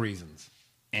zero reasons.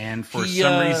 And for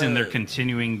some reason, they're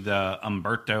continuing the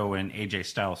Humberto and AJ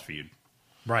Styles feud.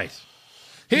 Right.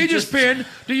 He just pinned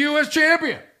the U.S.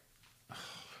 champion.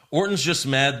 Orton's just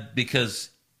mad because,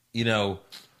 you know,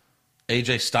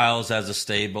 AJ Styles has a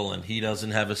stable and he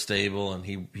doesn't have a stable, and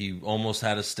he almost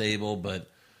had a stable, but,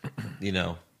 you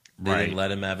know, they didn't let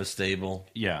him have a stable.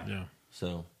 Yeah. Yeah.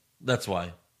 So that's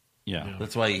why. Yeah.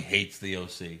 That's why he hates the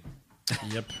OC.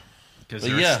 Yep. Because But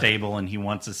they're yeah. stable and he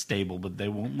wants a stable, but they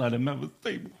won't let him have a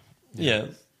stable. Yeah.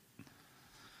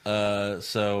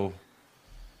 So,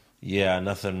 yeah,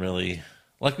 nothing really.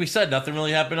 Like we said, nothing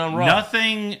really happened on Raw.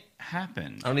 Nothing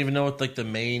happened. I don't even know what like the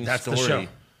main That's the story. show.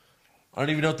 I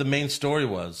don't even know what the main story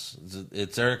was.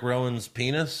 It's Eric Rowan's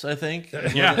penis, I think.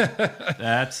 Yeah.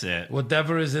 That's it.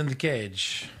 Whatever is in the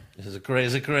cage. Is it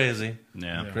crazy?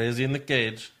 Yeah. Crazy in the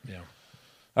cage. Yeah.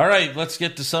 All right, let's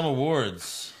get to some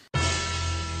awards.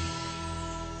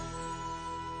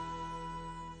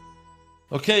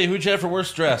 Okay, who'd you have for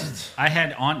worst dressed? I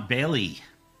had Aunt Bailey.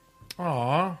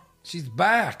 Aw, she's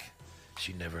back.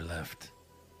 She never left.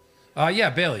 Yeah,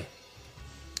 Bailey.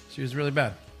 She was really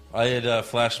bad. I had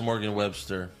Flash Morgan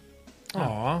Webster.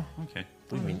 Aw. Okay.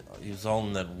 What do you mean? He was all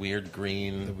in that weird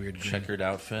green, checkered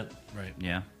outfit. Right.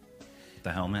 Yeah.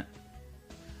 The helmet.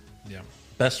 Yeah.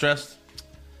 Best dressed?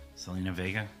 Selena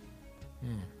Vega.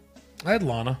 I had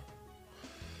Lana.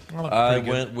 I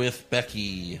went with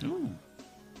Becky. Ooh.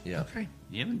 Yeah. Okay.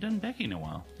 You haven't done Becky in a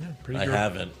while. Yeah, pretty I girl.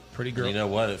 haven't. Pretty girl. You know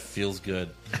what? It feels good.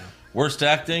 Worst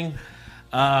acting?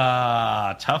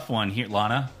 Tough one here,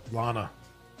 Lana. Lana.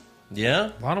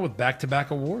 Yeah? Lana with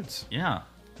back-to-back awards. Yeah.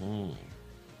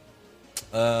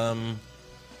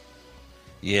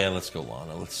 Yeah, let's go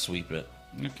Lana. Let's sweep it.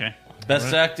 Okay.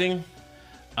 Best acting?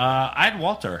 I had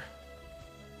Walter.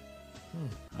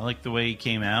 I like the way he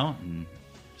came out and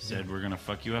said, "We're gonna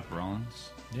fuck you up,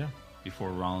 Rollins." Yeah. Before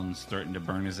Rollins threatened to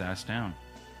burn his ass down.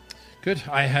 Good.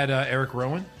 I had Eric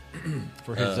Rowan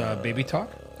for his baby talk.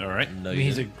 All right. No, I mean,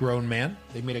 he's a grown man.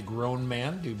 They made a grown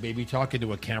man do baby talk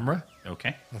into a camera.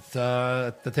 Okay.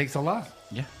 That takes a lot.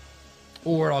 Yeah.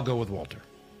 Or I'll go with Walter.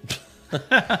 All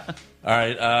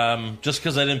right. Just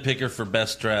because I didn't pick her for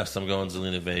best dressed, I'm going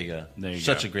Zelina Vega. There you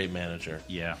Such go. a great manager.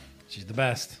 Yeah. She's the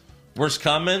best. Worst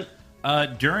comment?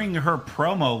 During her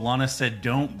promo, Lana said,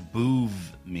 "Don't boove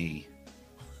me."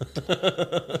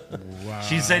 Wow.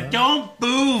 She said, "Don't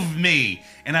boove me,"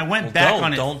 and I went back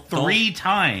on it three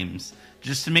times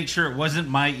just to make sure it wasn't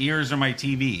my ears or my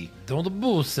TV. Don't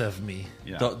abuse of me.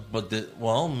 Yeah.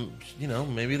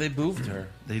 Maybe they booved her.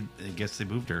 I guess they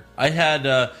moved her. I had,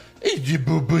 is your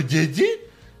boo-boo did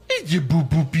it? Is your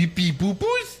boo-boo pee-pee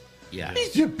boo-boos? Yeah.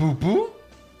 Is your boo-boo?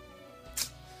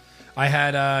 I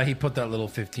had, he put that little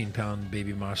 15-pound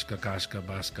baby Mashka, Kashka,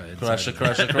 Baska inside. Crush, of it.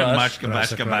 crush, crush. Mashka,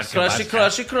 bashka, bashka,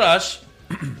 Crushy, bashka.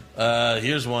 crush.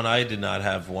 Here's one. I did not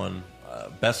have one.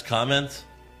 Best comment?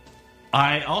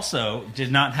 I also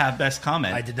did not have best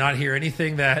comment. I did not hear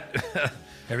anything that...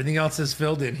 Everything else is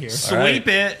filled in here. Sweep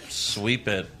it. Sweep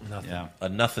it. Nothing. Yeah. A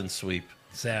nothing sweep.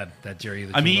 Sad that Jerry.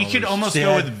 I mean, you could almost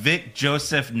go with Vic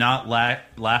Joseph not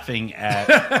laughing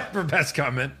at for best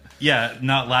comment.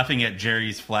 not laughing at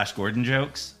Jerry's Flash Gordon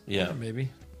jokes. Yeah. Maybe.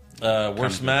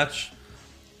 Worst match?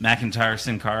 McIntyre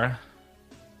Sin Cara.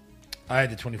 I had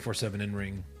the 24/7 in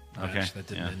ring match Okay, that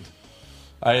didn't yeah. end.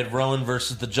 I had Rowan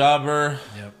versus the Jobber.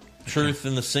 Yep. Truth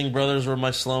and the Singh Brothers were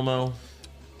my slow-mo.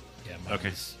 Yeah. Mine Okay.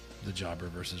 was the Jobber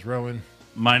versus Rowan.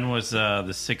 Mine was the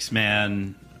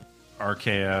 6-man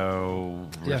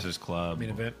RKO versus Club. Main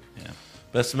event. Yeah.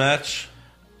 Best match?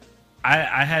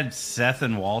 I had Seth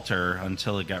and Walter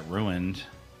until it got ruined.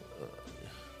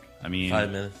 I mean, 5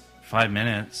 minutes. 5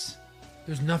 minutes.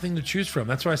 There's nothing to choose from.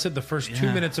 That's why I said the first 2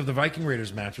 Yeah. minutes of the Viking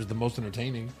Raiders match was the most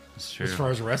entertaining That's true. as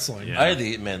far as wrestling. Yeah. I had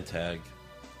the 8-man tag.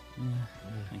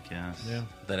 I guess. Yeah.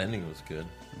 That ending was good.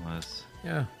 It was.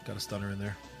 Yeah. Got a stunner in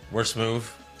there. Worst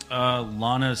move?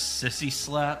 Lana's sissy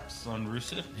slaps on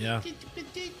Rusev. Yeah.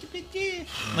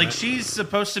 Like, she's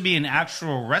supposed to be an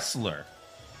actual wrestler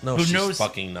No, who she's knows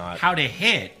fucking not. how to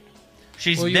hit.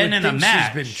 She's Well, you been would in a think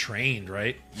match. She's been trained,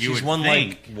 right? You She's would won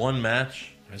think. like one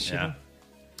match. Has she Yeah.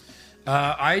 been?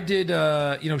 I did.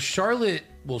 Charlotte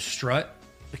will strut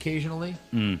occasionally,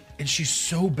 and she's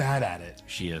so bad at it.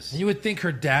 She is. And you would think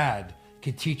her dad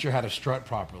could teach her how to strut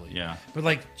properly. Yeah. But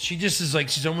like, she just is like,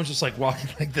 she's almost just like walking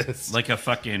like this. Like a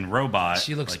fucking robot.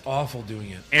 She looks like, awful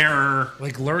doing it. error.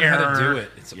 Like, learn how to error. do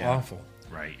it. It's Yeah. awful.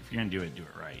 Right. If you're going to do it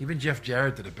right. Even Jeff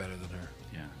Jarrett did it better than her.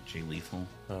 Yeah. Jay Lethal.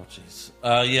 Oh, jeez.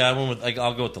 Yeah, I went with.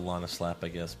 I'll go with the Lana slap, I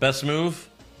guess. Best move?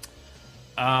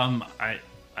 I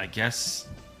guess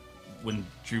when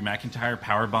Drew McIntyre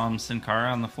powerbombs Sin Cara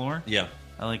on the floor. Yeah.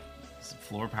 I like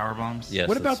floor powerbombs. Yes.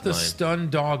 What about the that's mine. stun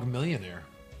dog millionaire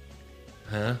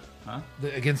Huh?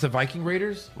 against the Viking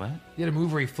Raiders? What? He had a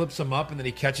move where he flips them up and then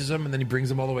he catches them and then he brings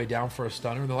them all the way down for a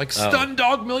stunner. And they're like, stun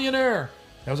dog millionaire.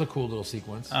 That was a cool little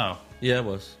sequence. Oh. Yeah, it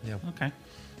was. Yeah. Okay.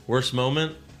 Worst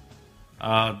moment?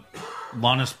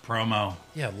 Lana's promo.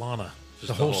 Yeah, Lana. Just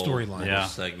the whole storyline. Yeah.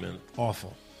 segment.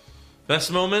 Awful.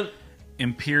 Best moment?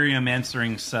 Imperium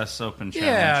answering Seth's open challenge.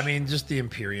 Yeah, I mean, just the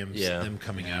Imperiums, Yeah. them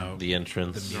coming out. The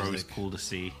entrance. They're always music. cool to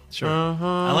see. Sure.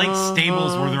 I like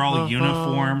stables where they're all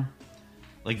uniform.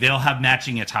 Like they'll have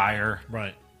matching attire.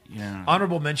 Right. Yeah.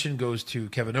 Honorable mention goes to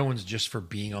Kevin Owens just for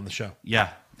being on the show. Yeah.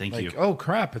 Thank Like, you. oh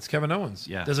crap, it's Kevin Owens.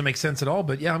 Yeah. Doesn't make sense at all,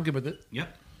 but yeah, I'm good with it.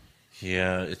 Yep.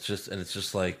 Yeah, it's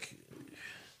just like,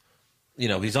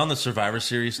 he's on the Survivor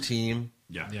Series team,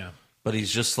 Yeah. Yeah. but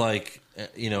he's just like,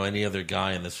 any other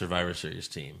guy in the Survivor Series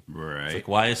team. Right. It's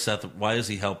like, why is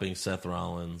he helping Seth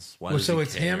Rollins? Why Well, does so he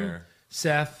it's care? him,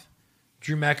 Seth,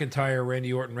 Drew McIntyre,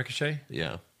 Randy Orton, Ricochet.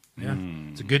 Yeah. Yeah.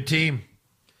 It's a good team.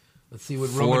 Let's see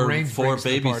what Roman Reigns brings to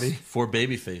the party. Four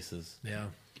baby faces. Yeah.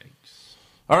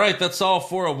 All right, that's all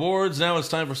for awards. Now it's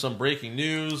time for some breaking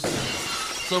news.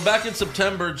 So back in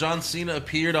September, John Cena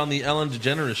appeared on the Ellen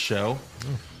DeGeneres show.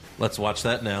 Let's watch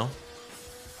that now.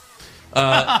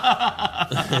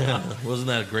 Wasn't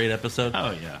that a great episode?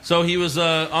 Oh, yeah. So he was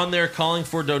on there calling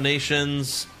for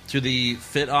donations to the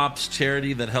Fit Ops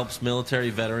charity that helps military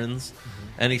veterans.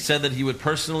 And he said that he would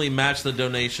personally match the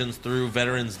donations through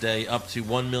Veterans Day up to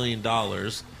 $1 million.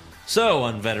 So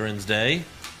on Veterans Day,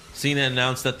 Cena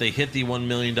announced that they hit the $1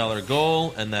 million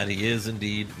goal and that he is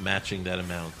indeed matching that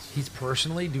amount. He's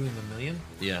personally doing the million.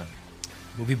 Yeah.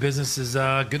 Movie business is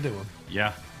good to him.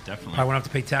 Yeah. Definitely. I won't have to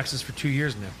pay taxes for 2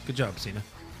 years now. Good job, Cena.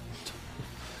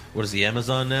 What is the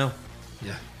Amazon now?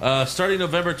 Yeah. Starting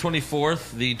November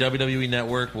 24th, the WWE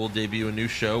Network will debut a new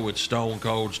show with Stone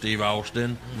Cold Steve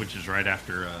Austin. Which is right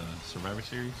after Survivor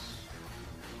Series.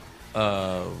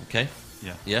 Okay.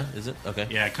 Yeah. Yeah, is it? Okay.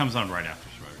 Yeah, it comes on right after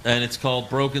Survivor. And it's called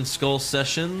Broken Skull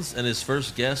Sessions, and his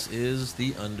first guest is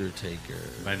The Undertaker.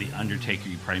 By The Undertaker,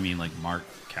 you probably mean like Mark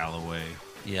Calloway.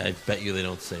 Yeah, I bet you they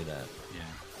don't say that. Yeah.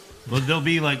 Well, they'll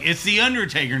be like, it's The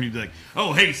Undertaker, and he'd be like,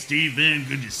 oh, hey, Steven,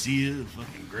 good to see you.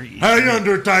 Fucking great. Hey,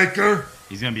 Undertaker.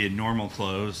 He's going to be in normal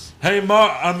clothes. Hey,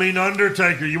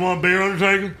 Undertaker. You want a beer,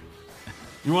 Undertaker?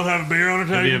 You want to have a beer, He'll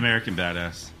Undertaker? be American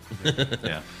Badass.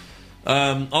 Yeah.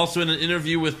 Also, in an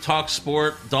interview with Talk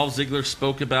Sport, Dolph Ziggler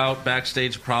spoke about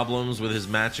backstage problems with his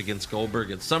match against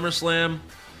Goldberg at SummerSlam.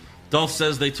 Dolph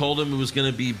says they told him it was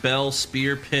going to be Bell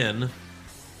Spear Pin.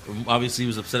 Obviously, he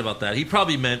was upset about that. He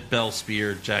probably meant Bell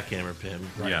Spear Jackhammer Pin.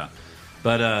 Right. Yeah.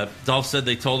 But Dolph said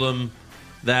they told him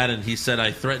that, and he said,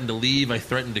 I threatened to leave. I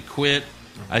threatened to quit.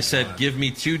 I said, give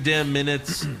me 2 damn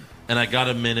minutes, and I got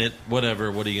a minute.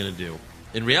 Whatever. What are you going to do?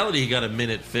 In reality, he got a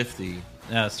minute 50. Yeah,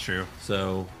 that's true.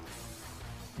 So...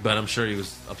 But I'm sure he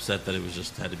was upset that it was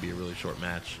just had to be a really short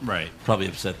match. Right. Probably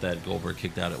upset that Goldberg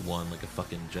kicked out at 1 like a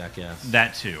fucking jackass.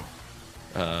 That too.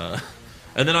 And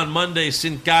then on Monday,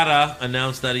 Sin Cara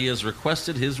announced that he has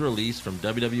requested his release from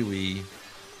WWE.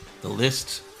 The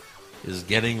list is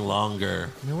getting longer.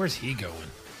 I mean, where's he going?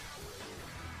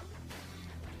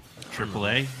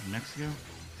 AAA, Mexico?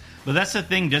 But that's the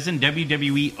thing. Doesn't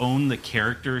WWE own the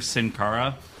character Sin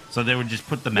Cara? So they would just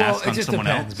put the mask on someone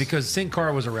else? Because Sin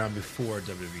Cara was around before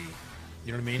WWE.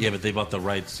 You know what I mean? Yeah, but they bought the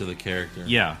rights to the character.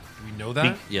 Yeah. Do we know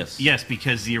that? Yes. Yes,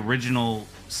 because the original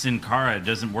Sin Cara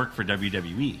doesn't work for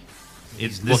WWE.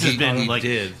 This Well, has he been like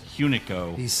did.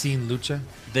 Hunico. He's seen Lucha.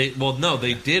 They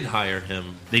did hire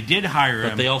him, They did hire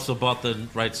but him. they also bought the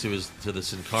rights to the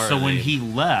Sin Cara. So when name. he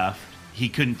left, he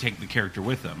couldn't take the character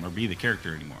with him or be the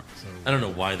character anymore. I don't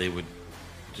know why they would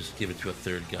just give it to a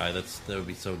third guy. That would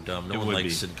be so dumb. No It one would likes be.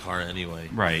 Sin Cara anyway.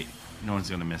 Right. No one's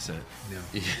going to miss it.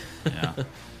 Yeah.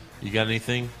 You got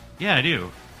anything? Yeah, I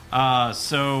do.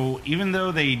 So even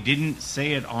though they didn't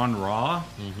say it on Raw,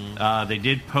 they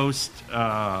did post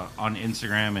on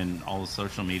Instagram and all the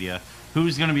social media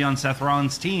who's going to be on Seth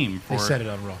Rollins' team. They said it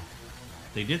on Raw.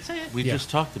 They did say it? We Yeah. just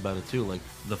talked about it too, like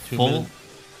The 2 full? minutes.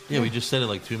 Yeah, we just said it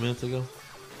like 2 minutes ago,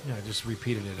 Yeah, I just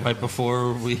repeated it. right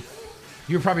before we.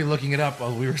 You were probably looking it up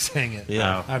while we were saying it.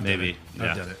 Yeah, I've maybe. Done it.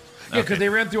 I've Yeah. done it. Yeah, because Okay. they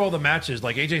ran through all the matches,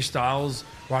 like AJ Styles,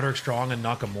 Roderick Strong, and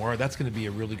Nakamura. That's going to be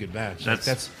a really good match. Like,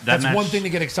 That that's match- one thing to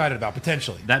get excited about,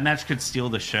 potentially. That match could steal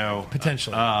the show.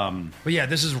 Potentially. But yeah,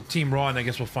 this is Team Raw, and I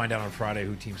guess we'll find out on Friday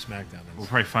who Team SmackDown We'll is.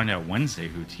 probably find out Wednesday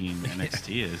who Team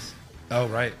NXT is. Oh,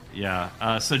 right. Yeah.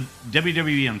 So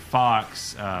WWE and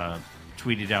Fox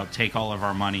tweeted out, take all of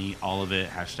our money, all of it,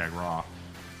 #Raw.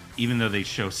 Even though they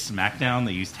show SmackDown,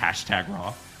 they used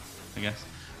 #Raw, I guess.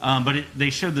 But they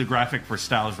showed the graphic for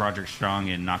Styles, Roderick Strong,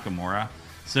 and Nakamura.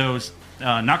 So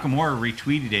Nakamura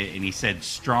retweeted it, and he said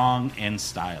strong and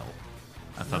style.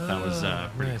 I thought that was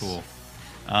pretty nice. cool.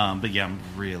 But yeah, I'm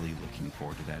really looking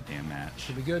forward to that damn match.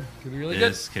 Could be good. Could be really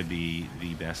This could be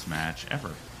the best match ever.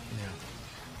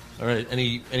 good. All right.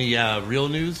 Any real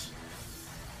news?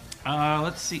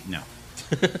 Let's see. No.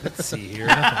 Let's see here.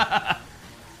 Nothing.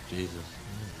 Jesus.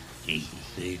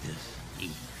 Jesus.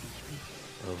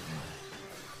 Oh,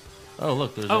 my. Oh,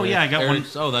 look. There's Oh, yeah, I got one.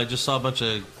 Eric's- Oh, I just saw a bunch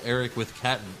of Eric with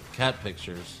cat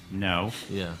pictures. No.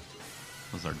 Yeah.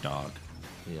 That was our dog.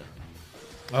 Yeah.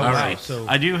 Oh, All wow. right. So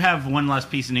I do have one last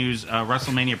piece of news.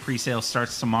 WrestleMania pre-sale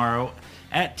starts tomorrow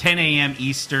at 10 a.m.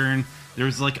 Eastern.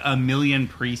 There's like 1 million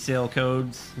pre-sale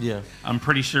codes. Yeah. I'm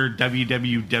pretty sure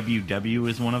WWWW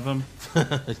is one of them.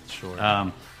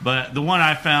 Sure. But the one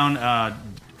I found,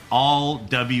 all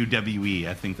WWE.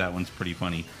 I think that one's pretty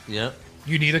funny. Yeah.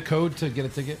 you need a code to get a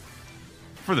ticket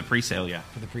For the pre-sale, yeah.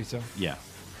 for the pre-sale? Yeah.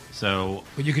 So,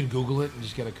 But you can Google it and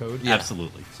just get a code?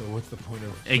 absolutely. So what's the point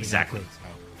of putting Exactly. codes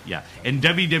out? Yeah. And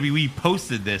WWE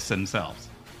posted this themselves.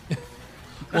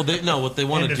 Well, what they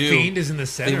want And to the do. Fiend is in the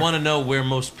center. They want to know where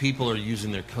most people are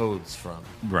using their codes from.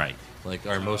 Right. Like,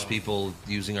 are most people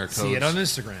using our codes See it on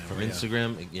Instagram. from Yeah.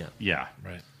 Instagram? Yeah. Yeah.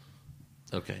 Right.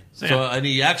 Okay. So, So, yeah.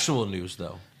 any actual news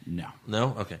though? No.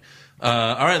 No. Okay.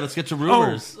 All right. Let's get to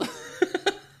rumors.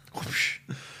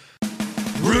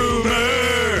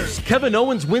 Rumors! Kevin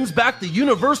Owens wins back the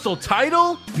Universal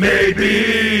title.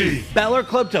 Maybe! Balor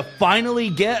Club to finally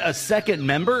get a second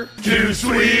member? Too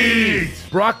sweet!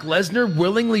 Brock Lesnar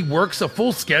willingly works a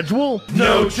full schedule?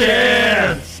 No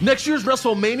chance! Next year's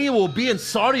WrestleMania will be in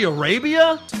Saudi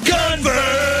Arabia.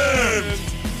 Confirmed!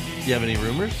 Do you have any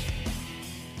rumors?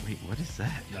 Wait, what is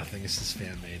that? Nothing. This is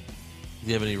fan made. Do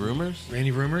you have any rumors? Any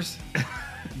rumors?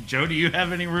 Joe, do you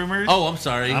have any rumors? Oh, I'm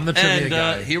sorry. I'm the trivia and,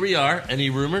 guy. Here we are. Any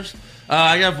rumors?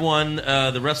 I have one.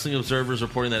 The Wrestling Observer is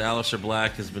reporting that Aleister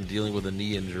Black has been dealing with a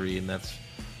knee injury, and that's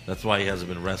That's why he hasn't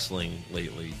been wrestling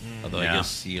lately. Although I Yeah.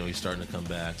 guess he's starting to come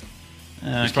back. He's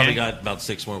Okay. probably got about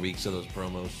 6 more weeks of those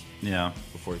promos Yeah.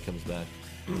 before he comes back.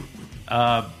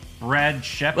 Brad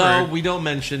Shepard. Well, we don't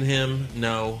mention him.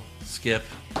 No, skip.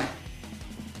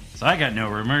 So I got no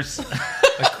rumors.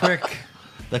 A quick.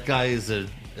 That guy is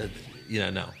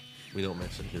no. We don't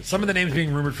mention his. Some of the names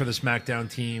being rumored for the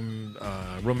SmackDown team: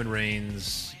 Roman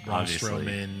Reigns, Braun Obviously.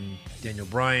 Strowman, Daniel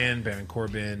Bryan, Baron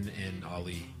Corbin, and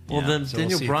Ali. Well, Yeah. then So we'll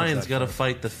Daniel see if Bryan's it's that got to far.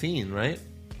 fight the Fiend, right?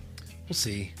 We'll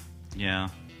see. Yeah.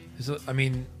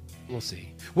 We'll see.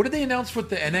 What did they announce with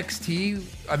the NXT?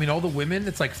 I mean, all the women.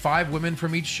 It's like 5 women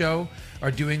from each show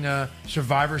are doing a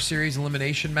Survivor Series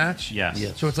elimination match. Yes.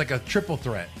 Yes. So it's like a triple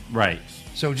threat. Right.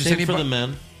 So just Same anybody. for the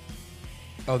men.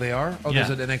 Oh, they are. Oh, Yeah.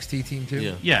 there's an NXT team too.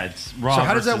 Yeah. Yeah, it's Raw. So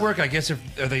how does that versus- work? I guess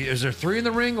is there 3 in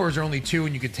the ring, or is there only 2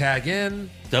 and you could tag in?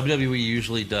 WWE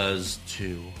usually does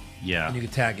 2. Yeah. And you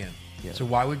could tag in. Yeah. So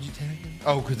why would you tag in?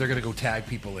 Oh, because they're gonna go tag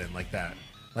people in like that.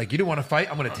 Like you don't want to fight,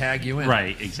 I'm gonna tag you in.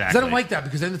 Right, 'Cause exactly. I don't like that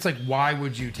because then it's like, why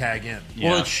would you tag in? Yeah.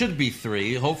 Well, it should be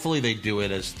 3. Hopefully, they do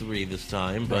it as 3 this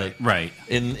time. But Right.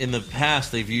 in the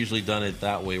past, they've usually done it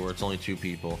that way, where it's only 2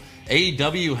 people.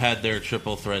 AEW had their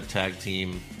triple threat tag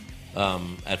team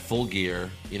at Full Gear,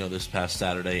 this past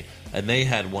Saturday, and they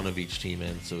had one of each team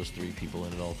in, so it was 3 people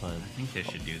in at all times. I think they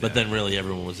should do that. But then, really,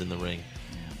 everyone was in the ring.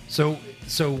 So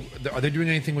are they doing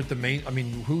anything with the main? I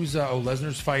mean, who's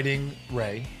Lesnar's fighting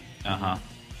Ray, Uh-huh.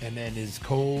 and then is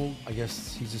Cole? I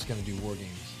guess he's just gonna do War Games.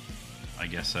 I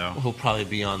guess so. He'll probably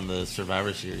be on the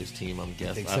Survivor Series team, I'm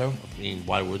guessing. Think so? I mean,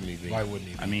 why wouldn't he be? Why wouldn't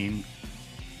he? I mean,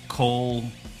 Cole,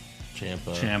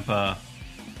 Ciampa. Ciampa.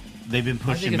 They've been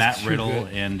pushing it's Matt too Riddle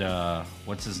good. and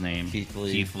what's his name? Keith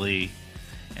Lee. Keith Lee.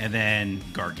 And then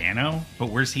Gargano. But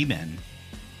where's he been?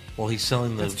 Well, he's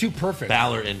selling the That's too perfect.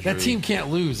 Balor injury. That team can't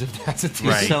lose if that's a team.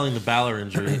 He's Right. selling the Balor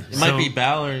injury. It So- might be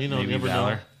Balor, you Maybe never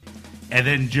Balor. know. And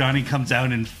then Johnny comes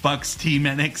out and fucks Team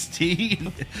NXT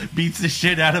and beats the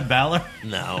shit out of Balor.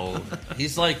 No,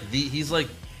 he's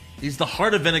the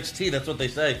heart of NXT. That's what they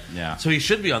say. Yeah. So he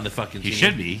should be on the fucking team. He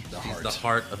should be. He's the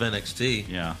heart of NXT.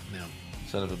 Yeah. No.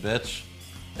 Son of a bitch.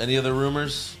 Any other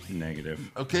rumors? Negative.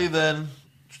 Okay, then.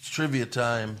 It's trivia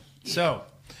time. So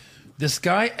this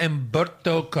guy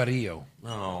Humberto Carrillo,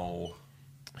 Oh.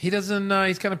 he doesn't.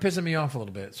 He's kind of pissing me off a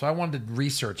little bit. So I wanted to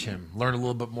research him, learn a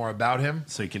little bit more about him.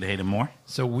 So you could hate him more?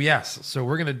 So so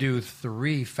we're gonna do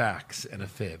 3 facts and a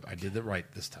fib. I did it right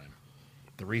this time.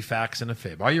 3 facts and a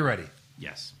fib. Are you ready?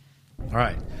 Yes. All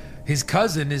right. His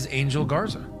cousin is Angel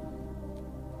Garza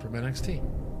from NXT.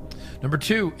 Number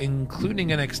 2, including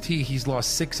NXT, he's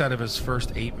lost 6 out of his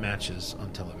first 8 matches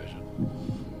on television.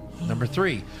 Number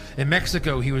 3, in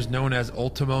Mexico, he was known as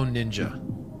Ultimo Ninja.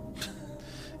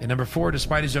 And number 4,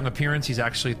 despite his young appearance, he's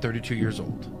actually 32 years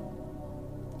old.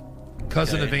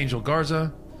 Cousin Okay. of Angel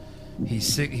Garza.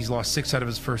 He's lost 6 out of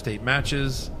his first 8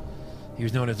 matches. He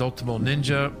was known as Ultimo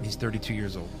Ninja. He's 32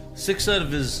 years old. 6 out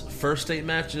of his first 8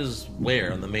 matches,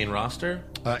 where? On the main roster?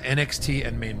 NXT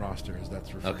and main roster, as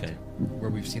that's referred Okay. to, where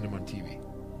we've seen him on TV.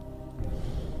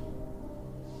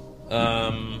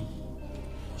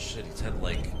 Shit, he's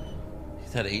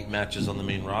had 8 matches on the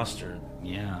main roster.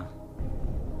 Yeah.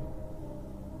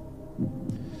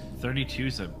 32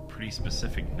 is a pretty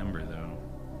specific number, though.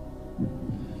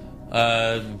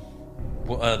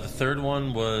 The third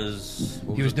one was...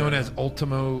 what He was the known third as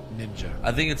Ultimo Ninja.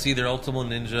 I think it's either Ultimo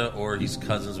Ninja or he's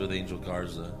cousins with Angel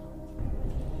Garza.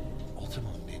 Ultimo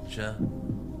Ninja?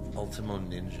 Ultimo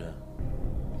Ninja.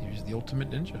 He was the ultimate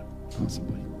ninja,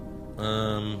 possibly.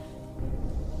 I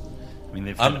mean,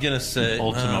 they've I'm had gonna say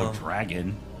Ultimo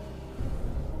Dragon.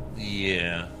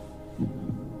 Yeah.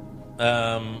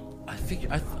 I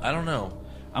think I don't know.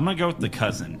 I'm gonna go with the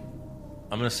cousin.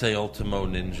 I'm gonna say Ultimo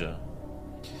Ninja.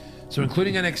 So,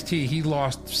 including NXT, he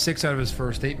lost 6 out of his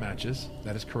first 8 matches.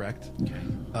 That is correct.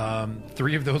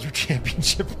 3 of those were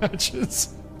championship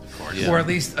matches. Of course. Yeah. Or at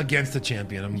least against the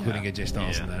champion. I'm including AJ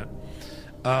Styles in that.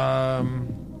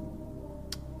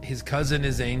 His cousin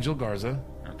is Angel Garza.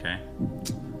 Okay.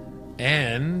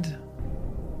 And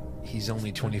he's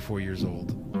only 24 years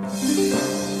old.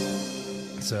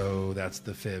 So that's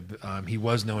the fib. He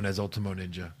was known as Ultimo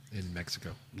Ninja in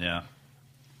Mexico. Yeah.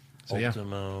 So yeah,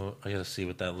 Ultimo. I gotta see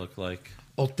what that looked like.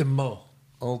 Ultimo.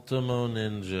 Ultimo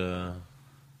Ninja.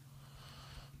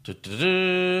 Is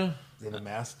it a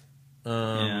mask?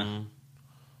 Yeah.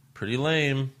 Pretty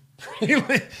lame. Pretty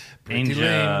lame.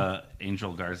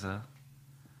 Angel Garza.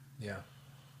 Yeah,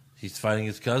 He's fighting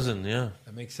his cousin. Yeah.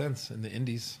 that makes sense in the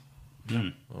Indies.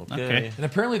 Okay. Okay. And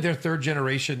apparently they're third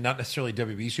generation, not necessarily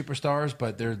WWE superstars,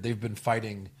 but they've been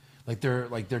fighting Like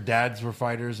their dads were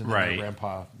fighters, and then Right. their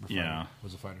grandpa Yeah.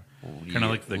 was a fighter. Kind of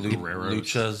like the Guerreros.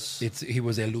 Luchas, He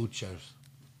was a luchador.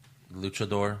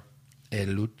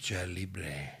 lucha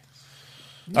libre.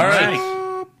 All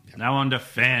right. Now on to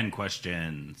fan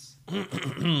questions.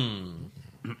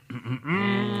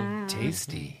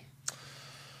 Tasty.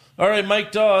 All right,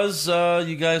 Mike Dawes,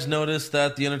 you guys noticed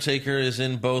that The Undertaker is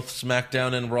in both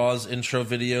SmackDown and Raw's intro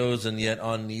videos, and yet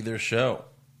on neither show.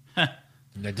 I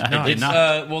did I not. did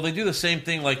not. Well, they do the same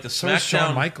thing, like the So is SmackDown.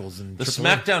 Shawn Michaels and the Triple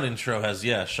H. SmackDown intro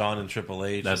has Shawn and Triple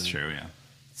H. That's and true, yeah.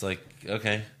 It's like,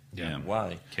 okay, Yeah.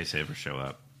 why? In case they ever show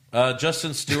up.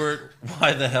 Justin Stewart,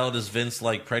 why the hell does Vince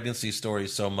like pregnancy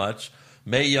stories so much?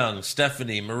 Mae Young,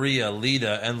 Stephanie, Maria,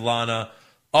 Lita, and Lana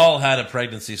all had a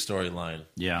pregnancy storyline.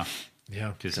 Yeah.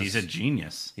 Yeah. Because he's a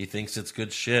genius. He thinks it's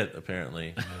good shit,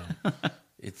 apparently.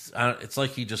 It's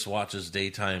like he just watches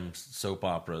daytime soap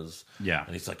operas. Yeah.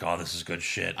 And he's like, oh, this is good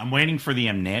shit. I'm waiting for the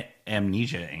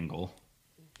amnesia angle.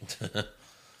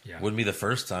 Wouldn't be the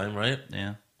first time, right?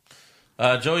 Yeah.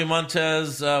 Joey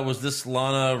Montez, was this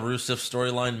Lana Rusev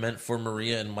storyline meant for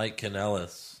Maria and Mike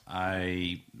Kanellis?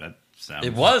 That sounds...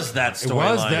 It was that storyline. It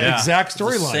was that exact It's the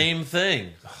storyline. same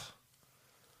thing.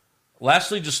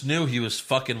 Lashley just knew he was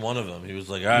fucking one of them. He was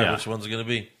like, all right, Yeah. which one's it going to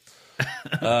be?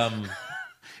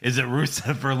 Is it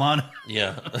Rusev or Lana?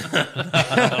 Yeah.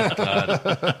 Oh,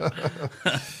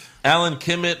 God. Alan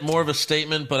Kimmett, more of a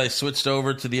statement, but I switched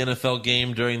over to the NFL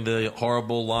game during the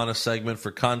horrible Lana segment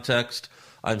for context.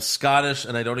 I'm Scottish,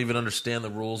 and I don't even understand the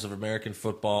rules of American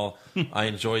football. I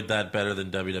enjoyed that better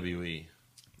than WWE.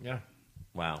 Yeah.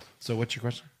 Wow. So what's your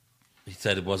question? He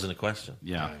said it wasn't a question.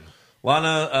 Yeah.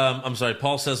 Lana, I'm sorry,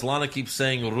 Paul says Lana keeps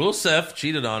saying Rusev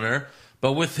cheated on her,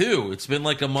 but with who? It's been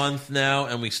like a month now,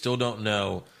 and we still don't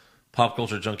know. Pop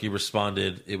Culture Junkie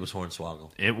responded, it was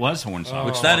Hornswoggle. It was Hornswoggle.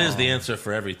 Which that is the answer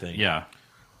for everything. Yeah.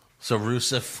 So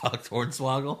Rusev fucked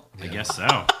Hornswoggle? I guess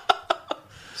so.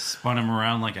 Spun him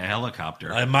around like a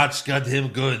helicopter. I match got him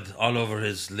good all over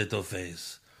his little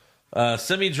face.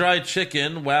 Semi-dry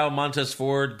chicken. Wow, Montez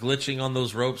Ford glitching on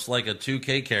those ropes like a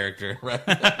 2K character. Right?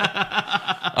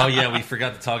 Oh, yeah, we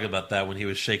forgot to talk about that when he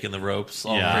was shaking the ropes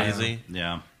all crazy.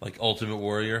 Yeah. Like Ultimate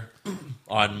Warrior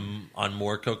on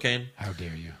more cocaine. How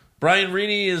dare you? Brian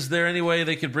Reaney, is there any way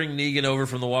they could bring Negan over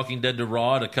from The Walking Dead to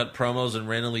Raw to cut promos and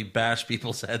randomly bash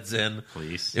people's heads in?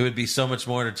 Please. It would be so much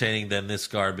more entertaining than this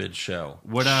garbage show.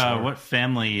 What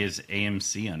family is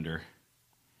AMC under?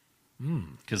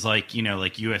 Because, like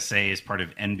USA is part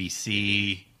of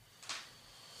NBC.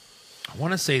 I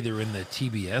want to say they're in the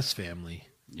TBS family.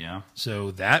 Yeah.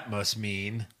 So that must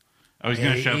mean Oh, he's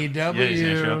going to show up. Yeah, he's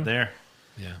going to show up there.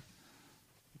 yeah.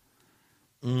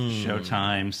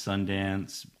 Showtime,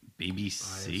 Sundance,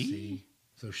 BBC. IFC.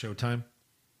 So Showtime.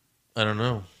 I don't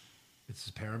know. It's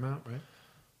Paramount, right?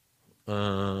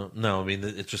 No, I mean,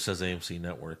 it just says AMC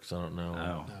Network, so I don't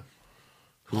know. Oh.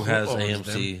 Who has owns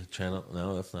AMC channel?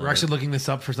 No, that's not We're actually looking this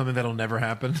up for something that'll never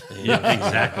happen. Yeah,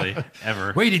 exactly.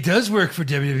 Ever. Wait, it does work for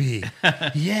WWE.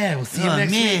 Yeah, we'll see you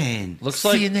next week. Looks See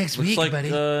like you next looks week, like, buddy.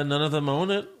 none of them own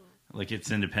it. Like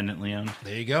it's independently owned.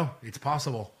 There you go. It's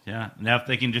possible. Yeah. Now if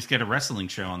they can just get a wrestling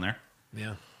show on there.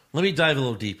 Yeah. Let me dive a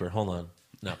little deeper. Hold on.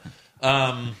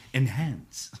 No.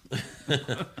 Enhance.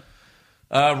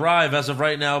 Rive, as of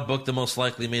right now, booked the most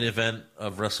likely main event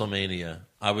of WrestleMania.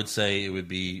 I would say it would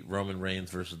be Roman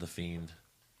Reigns versus The Fiend.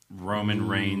 Roman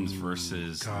Reigns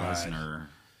versus God. Lesnar.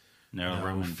 No, No,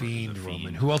 Roman Fiend, versus the Roman.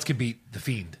 Fiend. Who else could beat the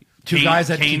Fiend? Two Kane- guys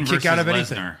that Kane can kick out of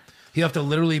versus anything. Lesnar. He'll have to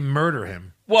literally murder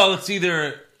him. Well, it's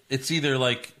either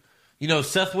like,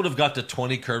 Seth would have got to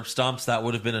 20 curb stomps. That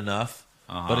would have been enough.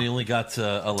 But he only got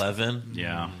to 11.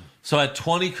 Yeah. So at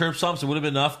 20 curb stomps, it would have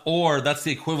been enough. Or that's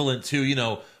the equivalent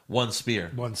to, one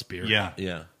spear. One spear. Yeah.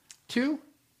 Yeah. Two?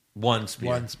 One spear.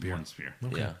 One spear. One spear.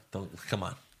 Yeah. Come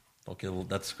on. Don't get a little,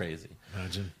 that's crazy.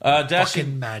 Imagine. Dashing.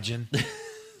 Fucking imagine.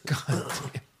 God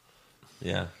damn.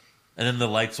 Yeah. And then the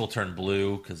lights will turn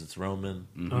blue because it's Roman.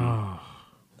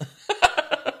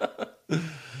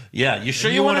 Yeah, you sure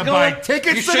you want to go buy to tickets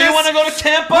You to sure you this? want to go to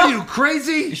Tampa? Are you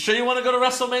crazy? You sure you want to go to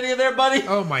WrestleMania there, buddy?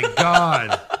 Oh my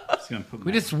God. Just gonna put We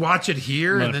my, just watch it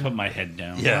here I'm and gonna then. put my head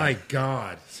down. Yeah. My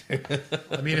God.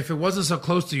 I mean, if it wasn't so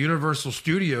close to Universal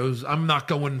Studios, I'm not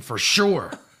going for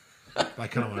sure. I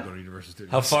kind of want to go to Universal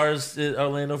Studios. How far is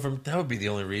Orlando from? That would be the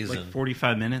only reason. Like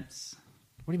 45 minutes.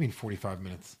 What do you mean 45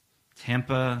 minutes?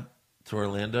 Tampa. to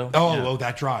Orlando. Oh,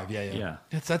 that drive. Yeah.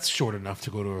 Yeah. That's short enough to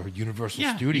go to Universal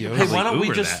Yeah, Studios. Hey, Like why don't we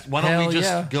Uber just that. why don't we Hell just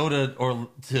yeah. go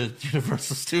to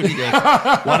Universal Studios?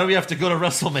 Why do we have to go to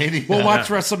WrestleMania? We'll watch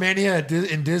WrestleMania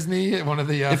in Disney at one of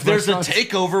the. if there's a restaurants.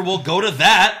 takeover, we'll go to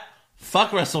that.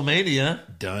 Fuck WrestleMania.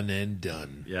 Done and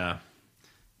done. Yeah.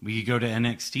 We could go to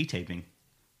NXT taping.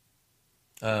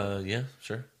 Yeah,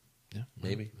 sure. Yeah,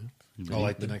 Maybe. Oh,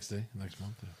 like the next day, next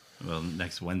month. Yeah. Well,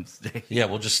 next Wednesday. Yeah,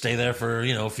 we'll just stay there for,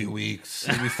 a few weeks.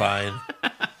 It'll be fine.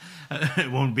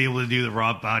 Won't be able to do the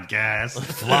Raw podcast.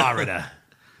 Florida.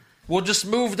 We'll just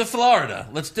move to Florida.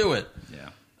 Let's do it.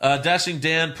 Yeah. Dashing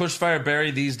Dan, push fire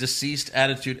bury these deceased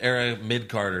Attitude Era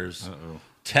mid-carders.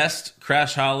 Test,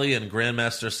 Crash Holly, and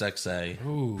Grandmaster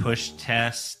Sexay. Push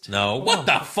test. No. What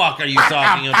the fuck are you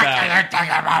talking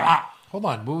about? Hold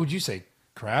on. What would you say?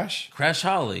 Crash? Crash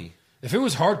Holly. If it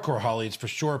was hardcore Holly, it's for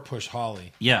sure push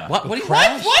Holly. Yeah. What? What?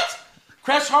 Crash? What?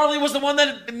 Crash Harley was the one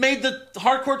that made the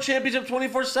Hardcore Championship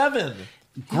 24/7.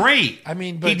 Great. I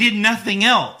mean, he but- did nothing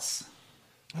else.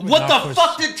 What not the push-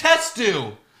 fuck did Test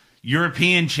do?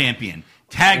 European champion.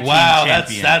 Tag team Wow,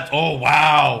 champion. that's. Oh,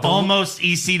 wow. Almost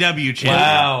ECW champion.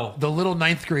 Wow. The little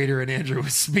ninth grader in Andrew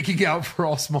was speaking out for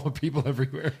all small people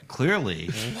everywhere. Clearly.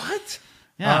 What?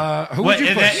 Yeah. Who would you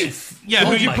and push? yeah,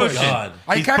 Oh who you my pushing? God.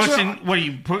 He's I actually- pushing. What are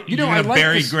you put? You know, You're I gonna like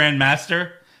bury this-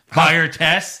 Grandmaster. Fire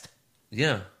test.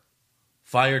 Yeah.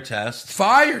 Fire Test.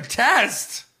 Fire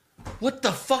test. What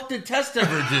the fuck did Test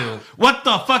ever do? What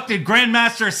the fuck did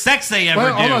Grandmaster Sexay ever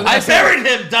Well, hold do? on. I buried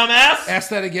him, dumbass. Ask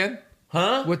that again.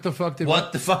 Huh? What the fuck did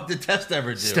What the fuck did Test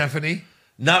ever do? Stephanie?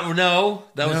 No.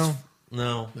 That was No.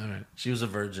 no. All right. She was a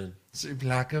virgin.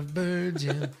 Like a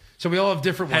virgin. So we all have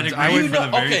different ones. Pedigree I would, for the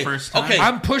very okay, first time. okay.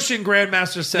 I'm pushing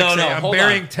Grandmaster Sexay. No, I'm hold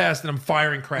burying on. Test, and I'm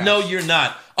firing Crash. No, you're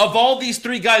not. Of all these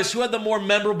three guys, who had the more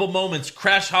memorable moments?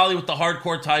 Crash Holly with the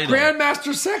hardcore title.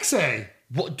 Grandmaster Sexay.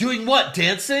 Doing what?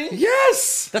 Dancing?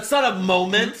 Yes. That's not a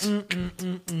moment.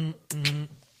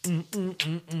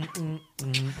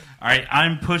 All right,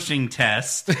 I'm pushing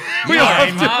test. We all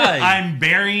have to- I'm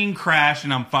burying Crash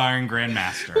and I'm firing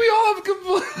Grandmaster. We all have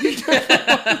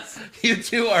completely. You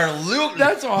two are loco.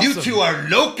 That's awesome. You two are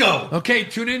loco. Okay,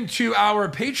 tune in to our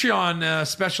Patreon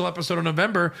special episode in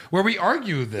November where we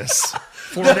argue this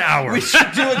for an hour. We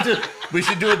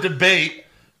should do a debate.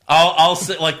 I'll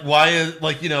say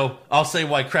I'll say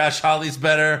why Crash Holly's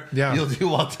better. Yeah. You'll do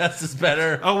why Test is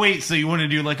better. Oh wait, so you want to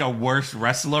do like a worst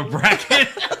wrestler bracket?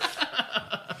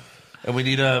 And we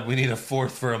need a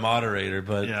fourth for a moderator,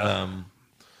 but Yeah.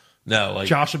 no, like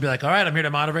Josh will be like, all right, I'm here to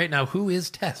moderate. Now, who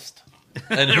is Test?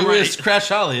 and who is Crash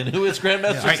Holly and who is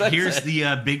Grandmaster All right, Sexay? here's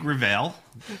the big reveal.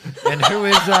 And who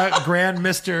is Grand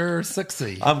Mr.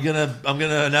 Sexy? I'm gonna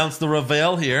announce the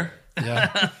reveal here.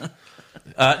 Yeah.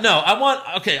 No, I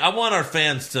want our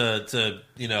fans to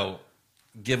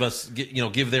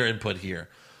give their input here.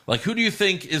 Like, who do you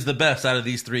think is the best out of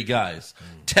these three guys?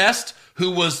 Test,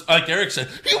 who was, like Eric said,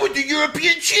 he was the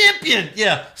European champion.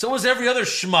 Yeah, so was every other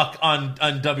schmuck on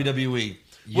WWE.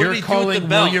 What You're did he do with calling the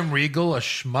belt? William Regal a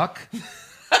schmuck?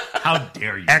 How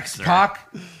dare you, X-Pac?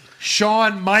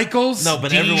 Shawn Michaels? No,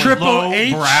 but everyone- Triple D'Lo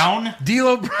H? Brown?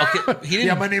 D'Lo Brown? Okay, he didn't-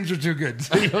 yeah, my names are too good.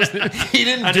 He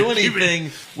didn't do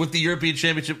anything with the European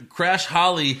Championship. Crash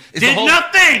Holly is Did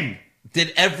nothing.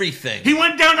 did everything. He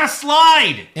went down a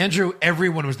slide. Andrew,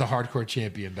 everyone was the hardcore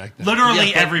champion back then. Literally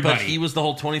Yeah, but everybody. he was the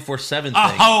whole 24/7 thing. A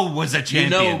hoe was a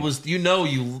champion.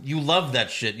 You love that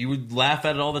shit. You would laugh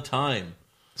at it all the time.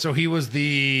 So he was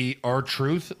the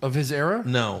R-Truth of his era?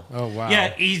 No. Oh, wow.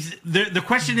 Yeah, he's the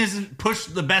question isn't push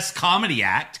the best comedy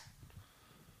act.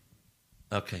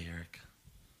 Okay, Eric.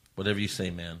 Whatever you say,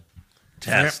 man.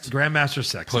 Test. Grandmaster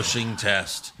Sex. Pushing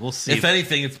Test. We'll see. If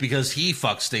anything, it's because he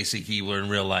fucked Stacy Keebler in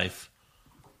real life.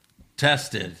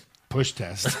 Tested. Push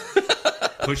test.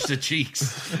 Push the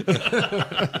cheeks.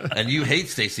 And you hate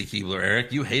Stacy Keebler,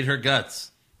 Eric. You hate her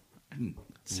guts.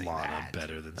 Lana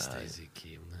better than Stacey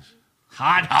Keebler.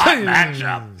 Hot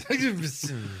matchup.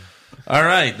 All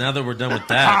right, now that we're done with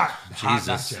that.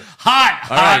 Jesus. Hot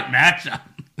right. matchup.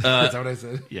 Is that what I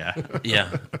said? Yeah.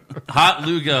 Yeah. Hot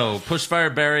Lugo.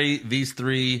 Pushfire Barry. These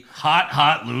three.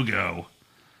 Hot Lugo.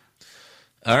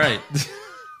 All right.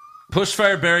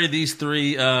 Pushfire Barry. These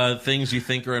three things you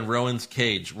think are in Rowan's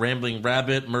cage. Rambling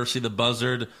Rabbit, Mercy the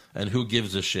Buzzard, and Who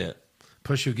Gives a Shit.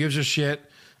 Push who gives a shit.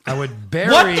 I would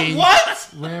bury What?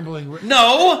 Rambling.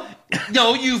 No,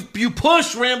 you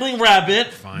push Rambling Rabbit.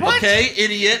 Fine. Okay,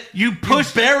 idiot. You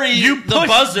push bury the push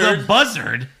buzzard. The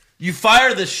buzzard. You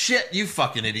fire the shit. You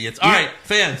fucking idiots. All right,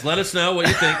 fans, let us know what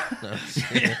you think.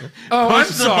 Oh, Push I'm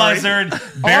the sorry. buzzard.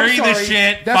 I'm Bury the sorry.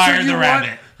 shit. That's Fire what the you rabbit.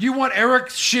 Want? You want Eric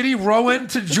Shitty Rowan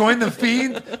to join the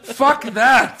Fiend? Fuck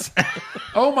that!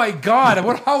 Oh my God!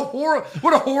 What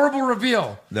a horrible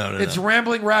reveal! No, it's no.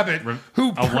 Rambling Rabbit. Who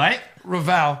A what?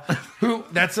 Raval? Who?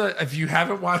 That's a. If you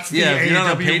haven't watched the Yeah, if you're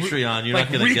not on AEW Patreon, you're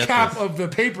like not gonna get recap this. of the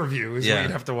pay per view is Yeah. what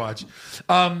you'd have to watch.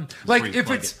 Like you if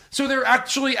plug it's so they're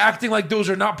actually acting like those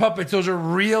are not puppets; those are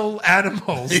real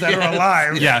animals that are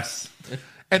alive. Yes.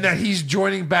 And that he's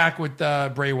joining back with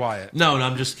Bray Wyatt. No,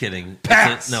 I'm just kidding.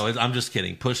 Pass. No, I'm just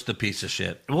kidding. Push the piece of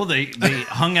shit. Well, they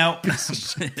hung out.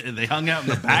 They hung out in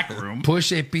the back room.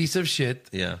 Push a piece of shit.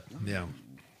 Yeah. Yeah.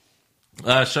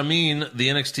 Shamin,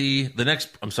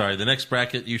 the next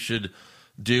bracket you should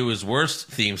do is worst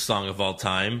theme song of all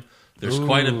time. There's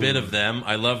quite a bit of them.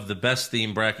 I love the best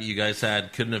theme bracket you guys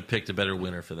had. Couldn't have picked a better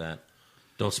winner for that.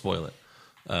 Don't spoil it.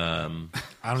 I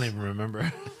don't even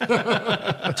remember.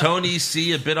 Tony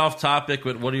C, a bit off topic,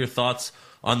 but what are your thoughts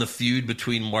on the feud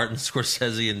between Martin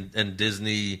Scorsese and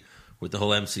Disney with the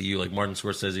whole MCU? Like Martin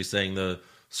Scorsese saying the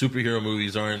superhero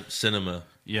movies aren't cinema.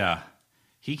 Yeah.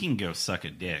 He can go suck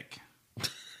a dick.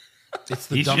 It's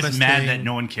the He's dumbest just mad thing. that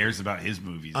no one cares about his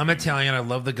movies. I'm Italian. I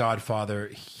love The Godfather.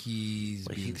 He's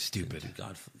being stupid.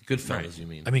 Goodfellas, Right. you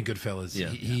mean? I mean, Goodfellas. Yeah.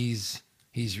 He's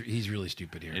really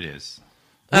stupid here. It is.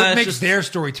 What it's makes just- their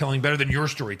storytelling better than your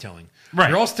storytelling? Right.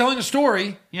 You're all telling a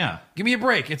story. Yeah. Give me a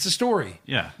break. It's a story.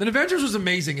 Yeah. Then Avengers was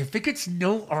amazing. If it gets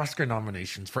no Oscar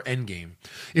nominations for Endgame,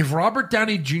 if Robert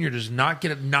Downey Jr. does not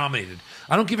get it nominated,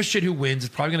 I don't give a shit who wins.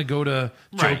 It's probably going to go to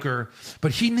Right. Joker,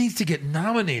 but he needs to get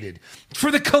nominated for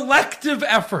the collective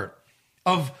effort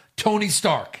of Tony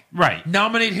Stark. Right.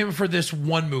 Nominate him for this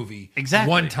one movie. Exactly.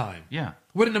 One time. Yeah.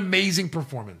 What an amazing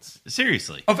performance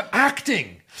Seriously. of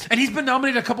acting. And he's been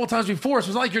nominated a couple of times before, so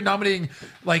it's not like you're nominating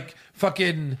like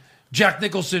fucking Jack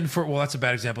Nicholson for, well, that's a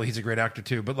bad example. He's a great actor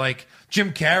too, but like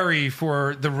Jim Carrey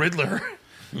for the Riddler.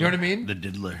 You know what I mean? The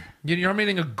diddler. You're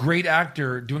nominating a great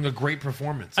actor doing a great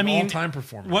performance, an all-time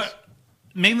performance.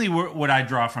 What I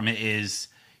draw from it is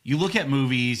you look at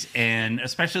movies and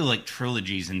especially like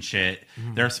trilogies and shit,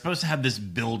 they're supposed to have this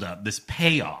build-up, this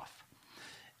payoff.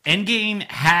 Endgame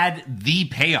had the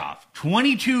payoff,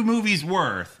 22 movies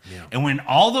worth. Yeah. And when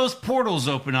all those portals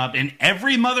open up and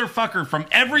every motherfucker from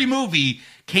every movie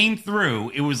came through,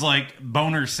 it was like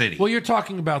Boner City. Well, you're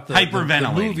talking about the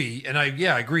Hyperventilating. movie, and I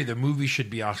agree. The movie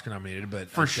should be Oscar nominated, but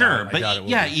for I sure. doubt it But will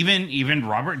yeah, be. even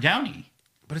Robert Downey.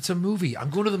 But it's a movie. I'm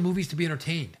going to the movies to be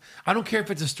entertained. I don't care if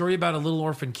it's a story about a little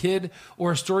orphan kid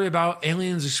or a story about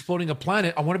aliens exploding a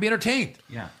planet. I want to be entertained.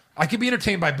 Yeah. I can be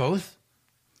entertained by both.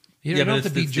 You Yeah, don't but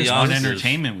have to be it's just the on Oscars.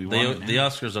 entertainment we want. The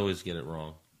Oscars always get it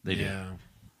wrong. They do. Yeah.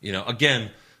 You know,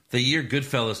 again, the year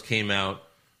Goodfellas came out,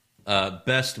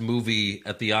 best movie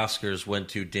at the Oscars went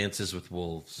to Dances with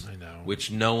Wolves. I know.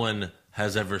 Which no one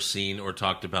has ever seen or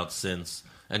talked about since.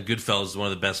 And Goodfellas is one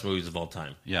of the best movies of all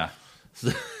time. Yeah.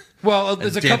 Well,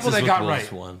 there's a And couple Dances that with got Wolves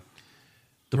right. won.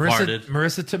 Marissa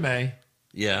Departed. Tomei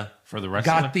Yeah. For the rest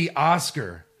got of the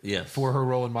Oscar Yes. for her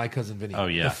role in My Cousin Vinny. Oh,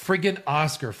 yeah. The friggin'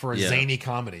 Oscar for a Yeah. zany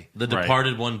comedy. The Right.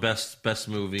 Departed won best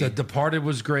movie. The Departed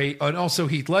was great. And also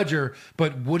Heath Ledger,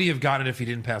 but would he have gotten it if he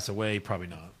didn't pass away? Probably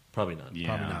not. Probably not. Yeah.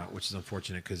 Probably not, which is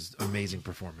unfortunate because amazing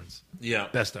performance. Yeah.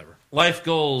 Best ever. Life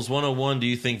goals 101. Do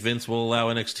you think Vince will allow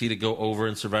NXT to go over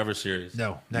in Survivor Series?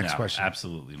 No. Next No, question.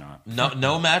 Absolutely not.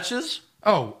 No matches?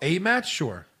 Oh, a match?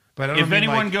 Sure. But I don't If mean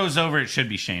anyone like goes over, it should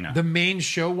be Shayna. the main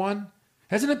show one.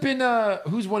 Hasn't it been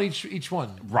who's won each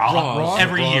one? Raw.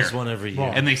 Every Raw's year. won every Raw.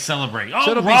 year. And they celebrate. Oh,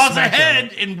 So it'll be Raw's SmackDown.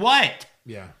 ahead. In what?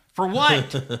 Yeah. For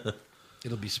what?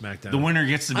 It'll be SmackDown. The winner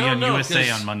gets to be I don't on know, USA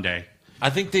 'cause- on Monday. I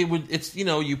think they would. It's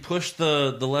you push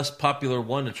the less popular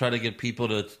one to try to get people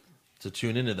to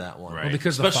tune into that one. Right. Well,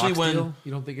 because Especially the Fox when deal,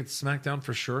 you don't think it's SmackDown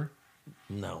for sure?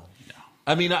 no.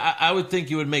 I mean, I would think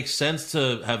it would make sense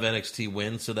to have NXT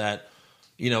win so that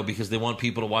because they want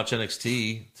people to watch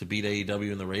NXT to beat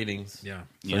AEW in the ratings. Yeah.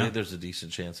 So I Yeah. think there's a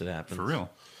decent chance it happens For real.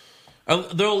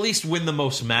 They'll at least win the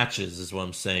most matches, is what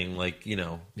I'm saying. Like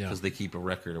because Yeah. they keep a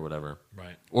record or whatever.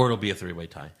 Right. Or it'll be a 3-way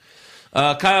tie.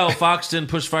 Kyle Foxton,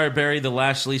 Pushfire Barry, the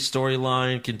Lashley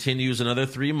storyline continues another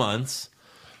 3 months.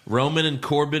 Roman and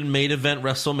Corbin main event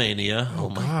WrestleMania. Oh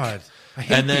my God. I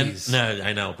hate And then these. no,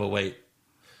 I know, but wait.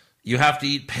 You have to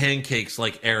eat pancakes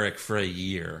like Eric for a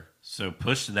year. So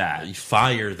push that. You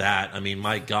fire that. I mean,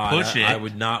 my God, Push it. I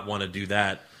would not want to do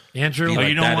that. Andrew, Be Oh, like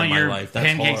you that don't in want my your life. That's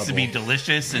pancakes to be horrible.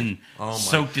 delicious and Oh my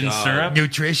soaked in God. syrup?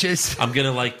 nutritious. I'm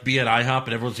gonna be at IHOP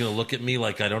and everyone's gonna look at me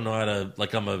like I don't know how to,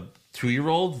 like I'm a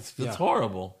 2-year-old. It's Yeah.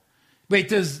 horrible. Wait,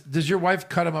 does your wife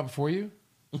cut them up for you?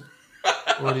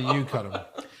 Or do you cut them?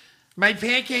 My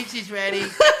pancakes is ready.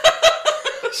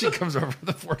 She comes over with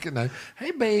a fork and knife.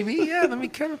 Hey, baby, yeah, let me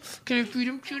cut them. Can I feed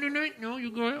them to you tonight? No,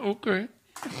 you got it? Okay.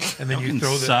 And then You you can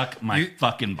throw suck my you-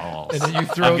 fucking balls. and then you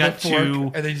throw I've got the fork, two.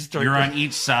 and then you start You're the- on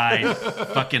each side.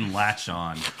 Fucking latch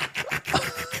on.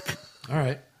 All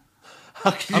right.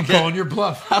 How could you I'm get, calling your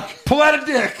bluff. Pull out a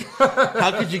dick.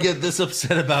 how could you get this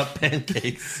upset about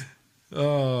pancakes?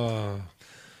 Oh,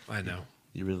 I know.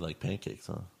 You really like pancakes,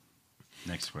 huh?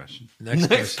 Next question. Next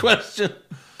Next question. question.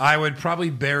 I would probably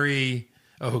bury.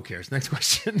 Oh, who cares? Next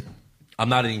question. I'm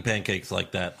not eating pancakes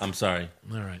like that. I'm sorry.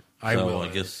 All right. I So will. I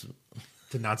guess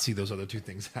To not see those other two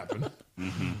things happen.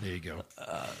 There you go.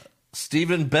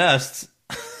 Stephen Best,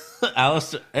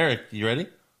 Alistair, Eric, you ready?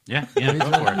 Yeah,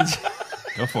 go for it.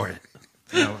 Go for it.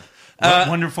 What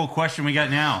wonderful question we got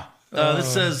now.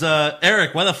 This says,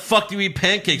 Eric, why the fuck do you eat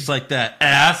pancakes like that?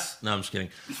 Ass. No, I'm just kidding.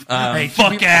 Hey,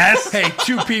 Fuck ass. Hey,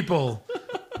 two people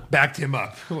backed him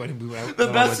up. The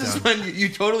best is when you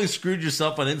totally screwed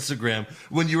yourself on Instagram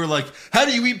when you were like, how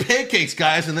do you eat pancakes,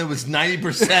 guys? And it was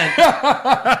 90%.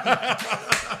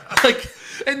 Like,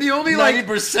 and the only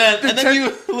 90%. And then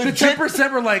you the legit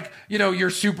 10% were like, you're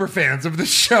super fans of the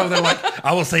show. They're like,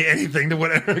 I will say anything to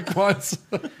what Eric wants.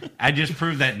 I just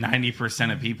proved that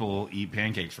 90% of people eat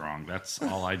pancakes wrong. That's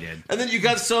all I did. And then you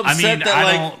got so I upset mean, that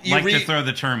I don't you like to throw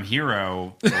the term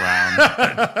hero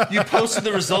around. you posted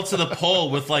the results of the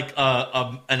poll with like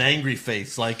an angry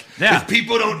face. Like, Yeah. if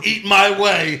people don't eat my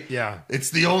way, Yeah. it's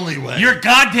the only way. You're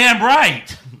goddamn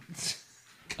right.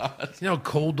 You know how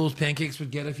cold those pancakes would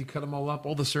get if you cut them all up,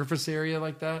 all the surface area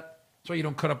like that? That's why you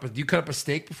don't cut up. Do you cut up a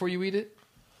steak before you eat it?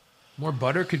 More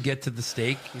butter could get to the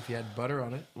steak if you had butter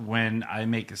on it. When I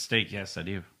make a steak, yes, I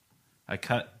do. I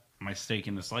cut my steak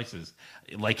into slices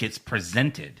like it's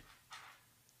presented.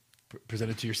 Present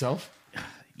it to yourself?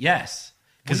 Yes.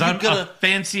 Because Well, I'm you gotta- a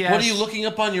fancy ass. What are you looking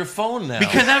up on your phone now?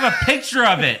 Because I have a picture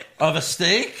of it. of a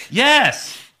steak?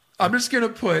 Yes. I'm just going to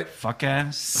put Fuck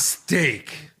ass.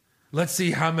 steak. Let's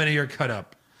see how many are cut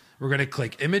up. We're going to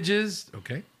click images.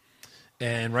 Okay.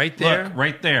 And right there. Look,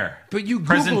 right there. But you Googled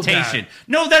presentation. that.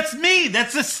 No, that's me.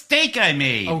 That's a steak I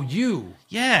made. Oh, you.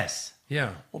 yes.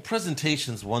 Yeah. Well,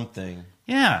 presentation's one thing.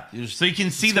 Yeah. So you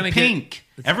can see It's the gonna pink.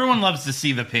 Everyone loves to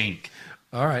see the pink.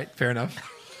 All right. Fair enough.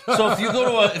 So if you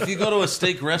go to a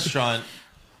steak restaurant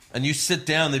and you sit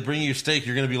down, they bring you your steak,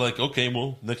 you're going to be like, okay,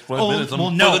 well, next 5 minutes.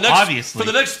 Obviously. For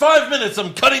the next 5 minutes,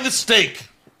 I'm cutting the steak.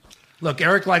 Look,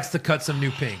 Eric likes to cut some new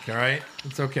pink. All right.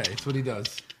 It's okay. It's what he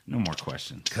does. No more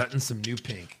questions. Cutting some new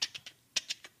pink.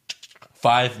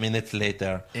 5 minutes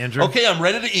later. Andrew? Okay, I'm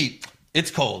ready to eat.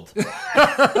 It's cold.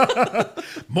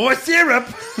 More syrup.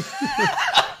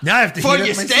 Now I have to For heat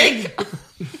your up my steak?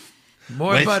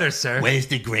 More butter, sir. Where's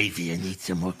the gravy? I need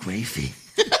some more gravy.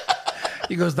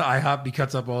 He goes to IHOP. He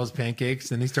cuts up all his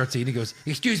pancakes, and he starts eating. He goes,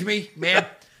 "Excuse me, ma'am,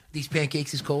 these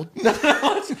pancakes is cold."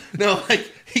 No, like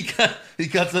he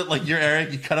cuts it like you're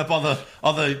Eric. You cut up all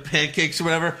the pancakes or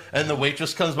whatever, and the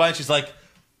waitress comes by and she's like,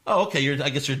 "Oh, okay, I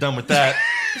guess you're done with that."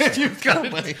 You've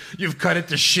cut it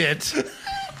to shit.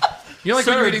 You know, like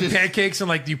Sir, when you're eating just- pancakes and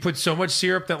like you put so much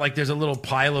syrup that like there's a little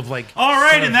pile of like. All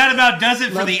right, and that about does it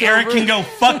for the Leftover. Eric can go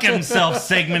fuck himself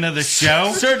segment of the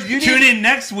show. Sir, do you need- Tune in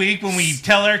next week when we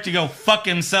tell Eric to go fuck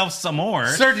himself some more.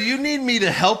 Sir, do you need me to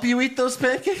help you eat those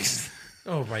pancakes?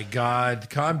 Oh my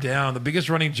God! Calm down. The biggest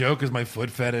running joke is my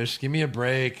foot fetish. Give me a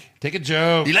break. Take a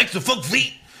joke. He likes to fuck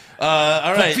feet.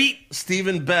 All right. feet.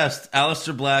 Stephen Best,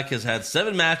 Alistair Black has had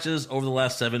 7 matches over the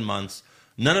last 7 months.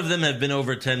 None of them have been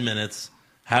over 10 minutes.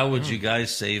 How would you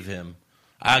guys save him?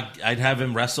 I'd have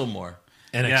him wrestle more.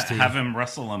 NXT. Yeah, have him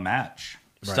wrestle a match.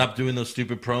 Stop doing those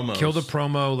stupid promos. Kill the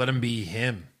promo. Let him be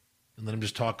him, and let him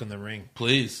just talk in the ring,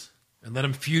 Please. and let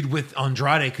him feud with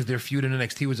Andrade because their feud in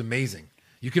NXT was amazing.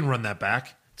 You can run that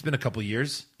back. It's been a couple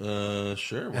years.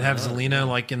 Sure. And have Zelina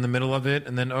like in the middle of it,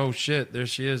 and then oh shit, there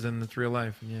she is, and it's real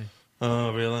life. Yeah.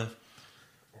 Oh, real life.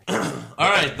 All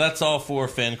right, that's all for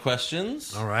fan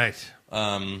questions. All right.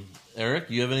 Eric,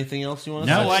 you have anything else you want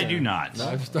to say? No, I do not.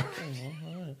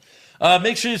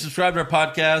 Make sure you subscribe to our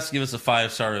podcast. Give us a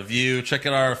 5-star review. Check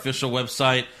out our official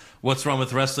website,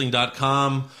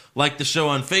 what'swrongwithwrestling.com. Like the show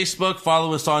on Facebook.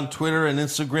 Follow us on Twitter and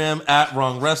Instagram at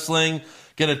Wrong Wrestling.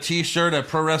 Get a t-shirt at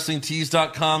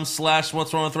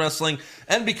prowrestlingtees.com/what'swrongwithwrestling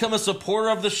and become a supporter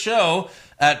of the show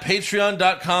at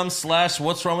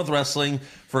patreon.com/what'swrongwithwrestling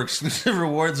for exclusive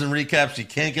rewards and recaps you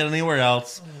can't get anywhere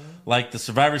else. Like the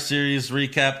Survivor Series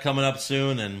recap coming up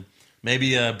soon and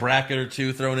maybe a bracket or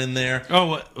two thrown in there.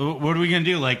 Oh, what are we going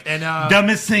to do? Like, And,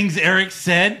 dumbest things Eric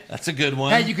said? That's a good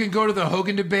one. Hey, you can go to the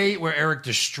Hogan debate where Eric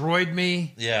destroyed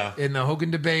me. Yeah. In the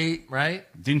Hogan debate, right?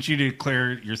 Didn't you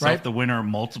declare yourself Right. the winner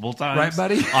multiple times? Right,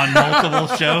 buddy? On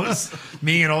multiple shows?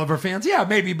 Me and all of our fans. Yeah,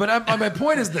 maybe. But my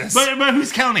point is this. But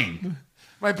who's counting?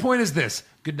 My point is this.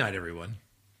 Good night, everyone.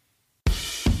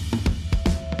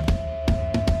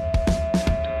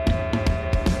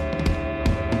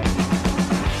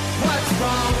 What's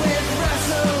wrong with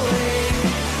wrestling?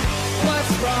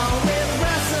 What's wrong with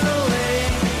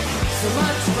wrestling? So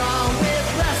much wrong with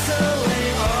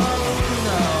wrestling. Oh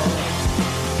no.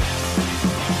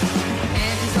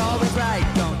 And he's always right.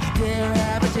 Don't you dare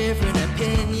have a different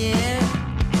opinion.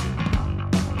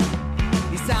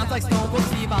 He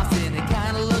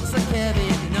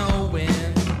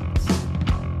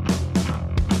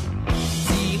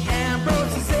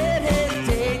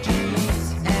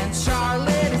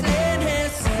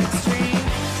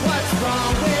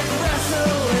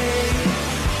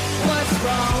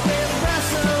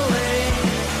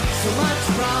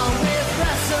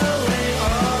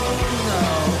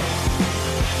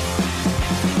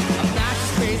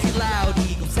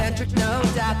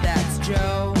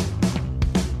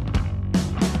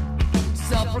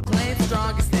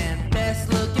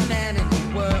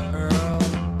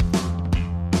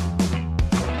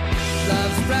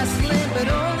wrestling, but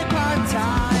only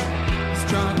part-time. He's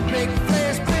drunk, Ric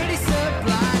Flair's pretty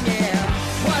sublime, yeah.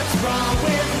 What's wrong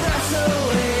with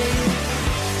wrestling?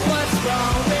 What's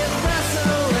wrong with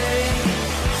wrestling?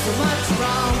 So much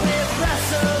wrong with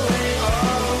wrestling,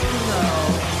 oh no.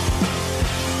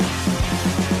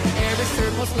 Every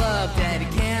shirt most loved that he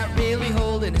can't really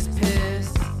hold in his piss.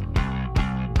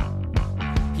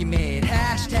 He made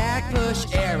hashtag push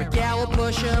Eric Gallo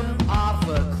push him off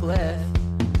a cliff.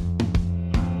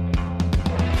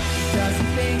 He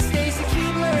doesn't think Stacy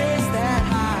Kubler is that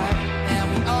high, and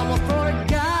we almost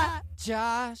forgot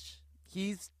Josh.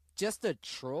 He's just a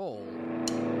troll.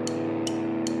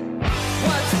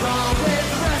 What's wrong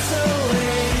with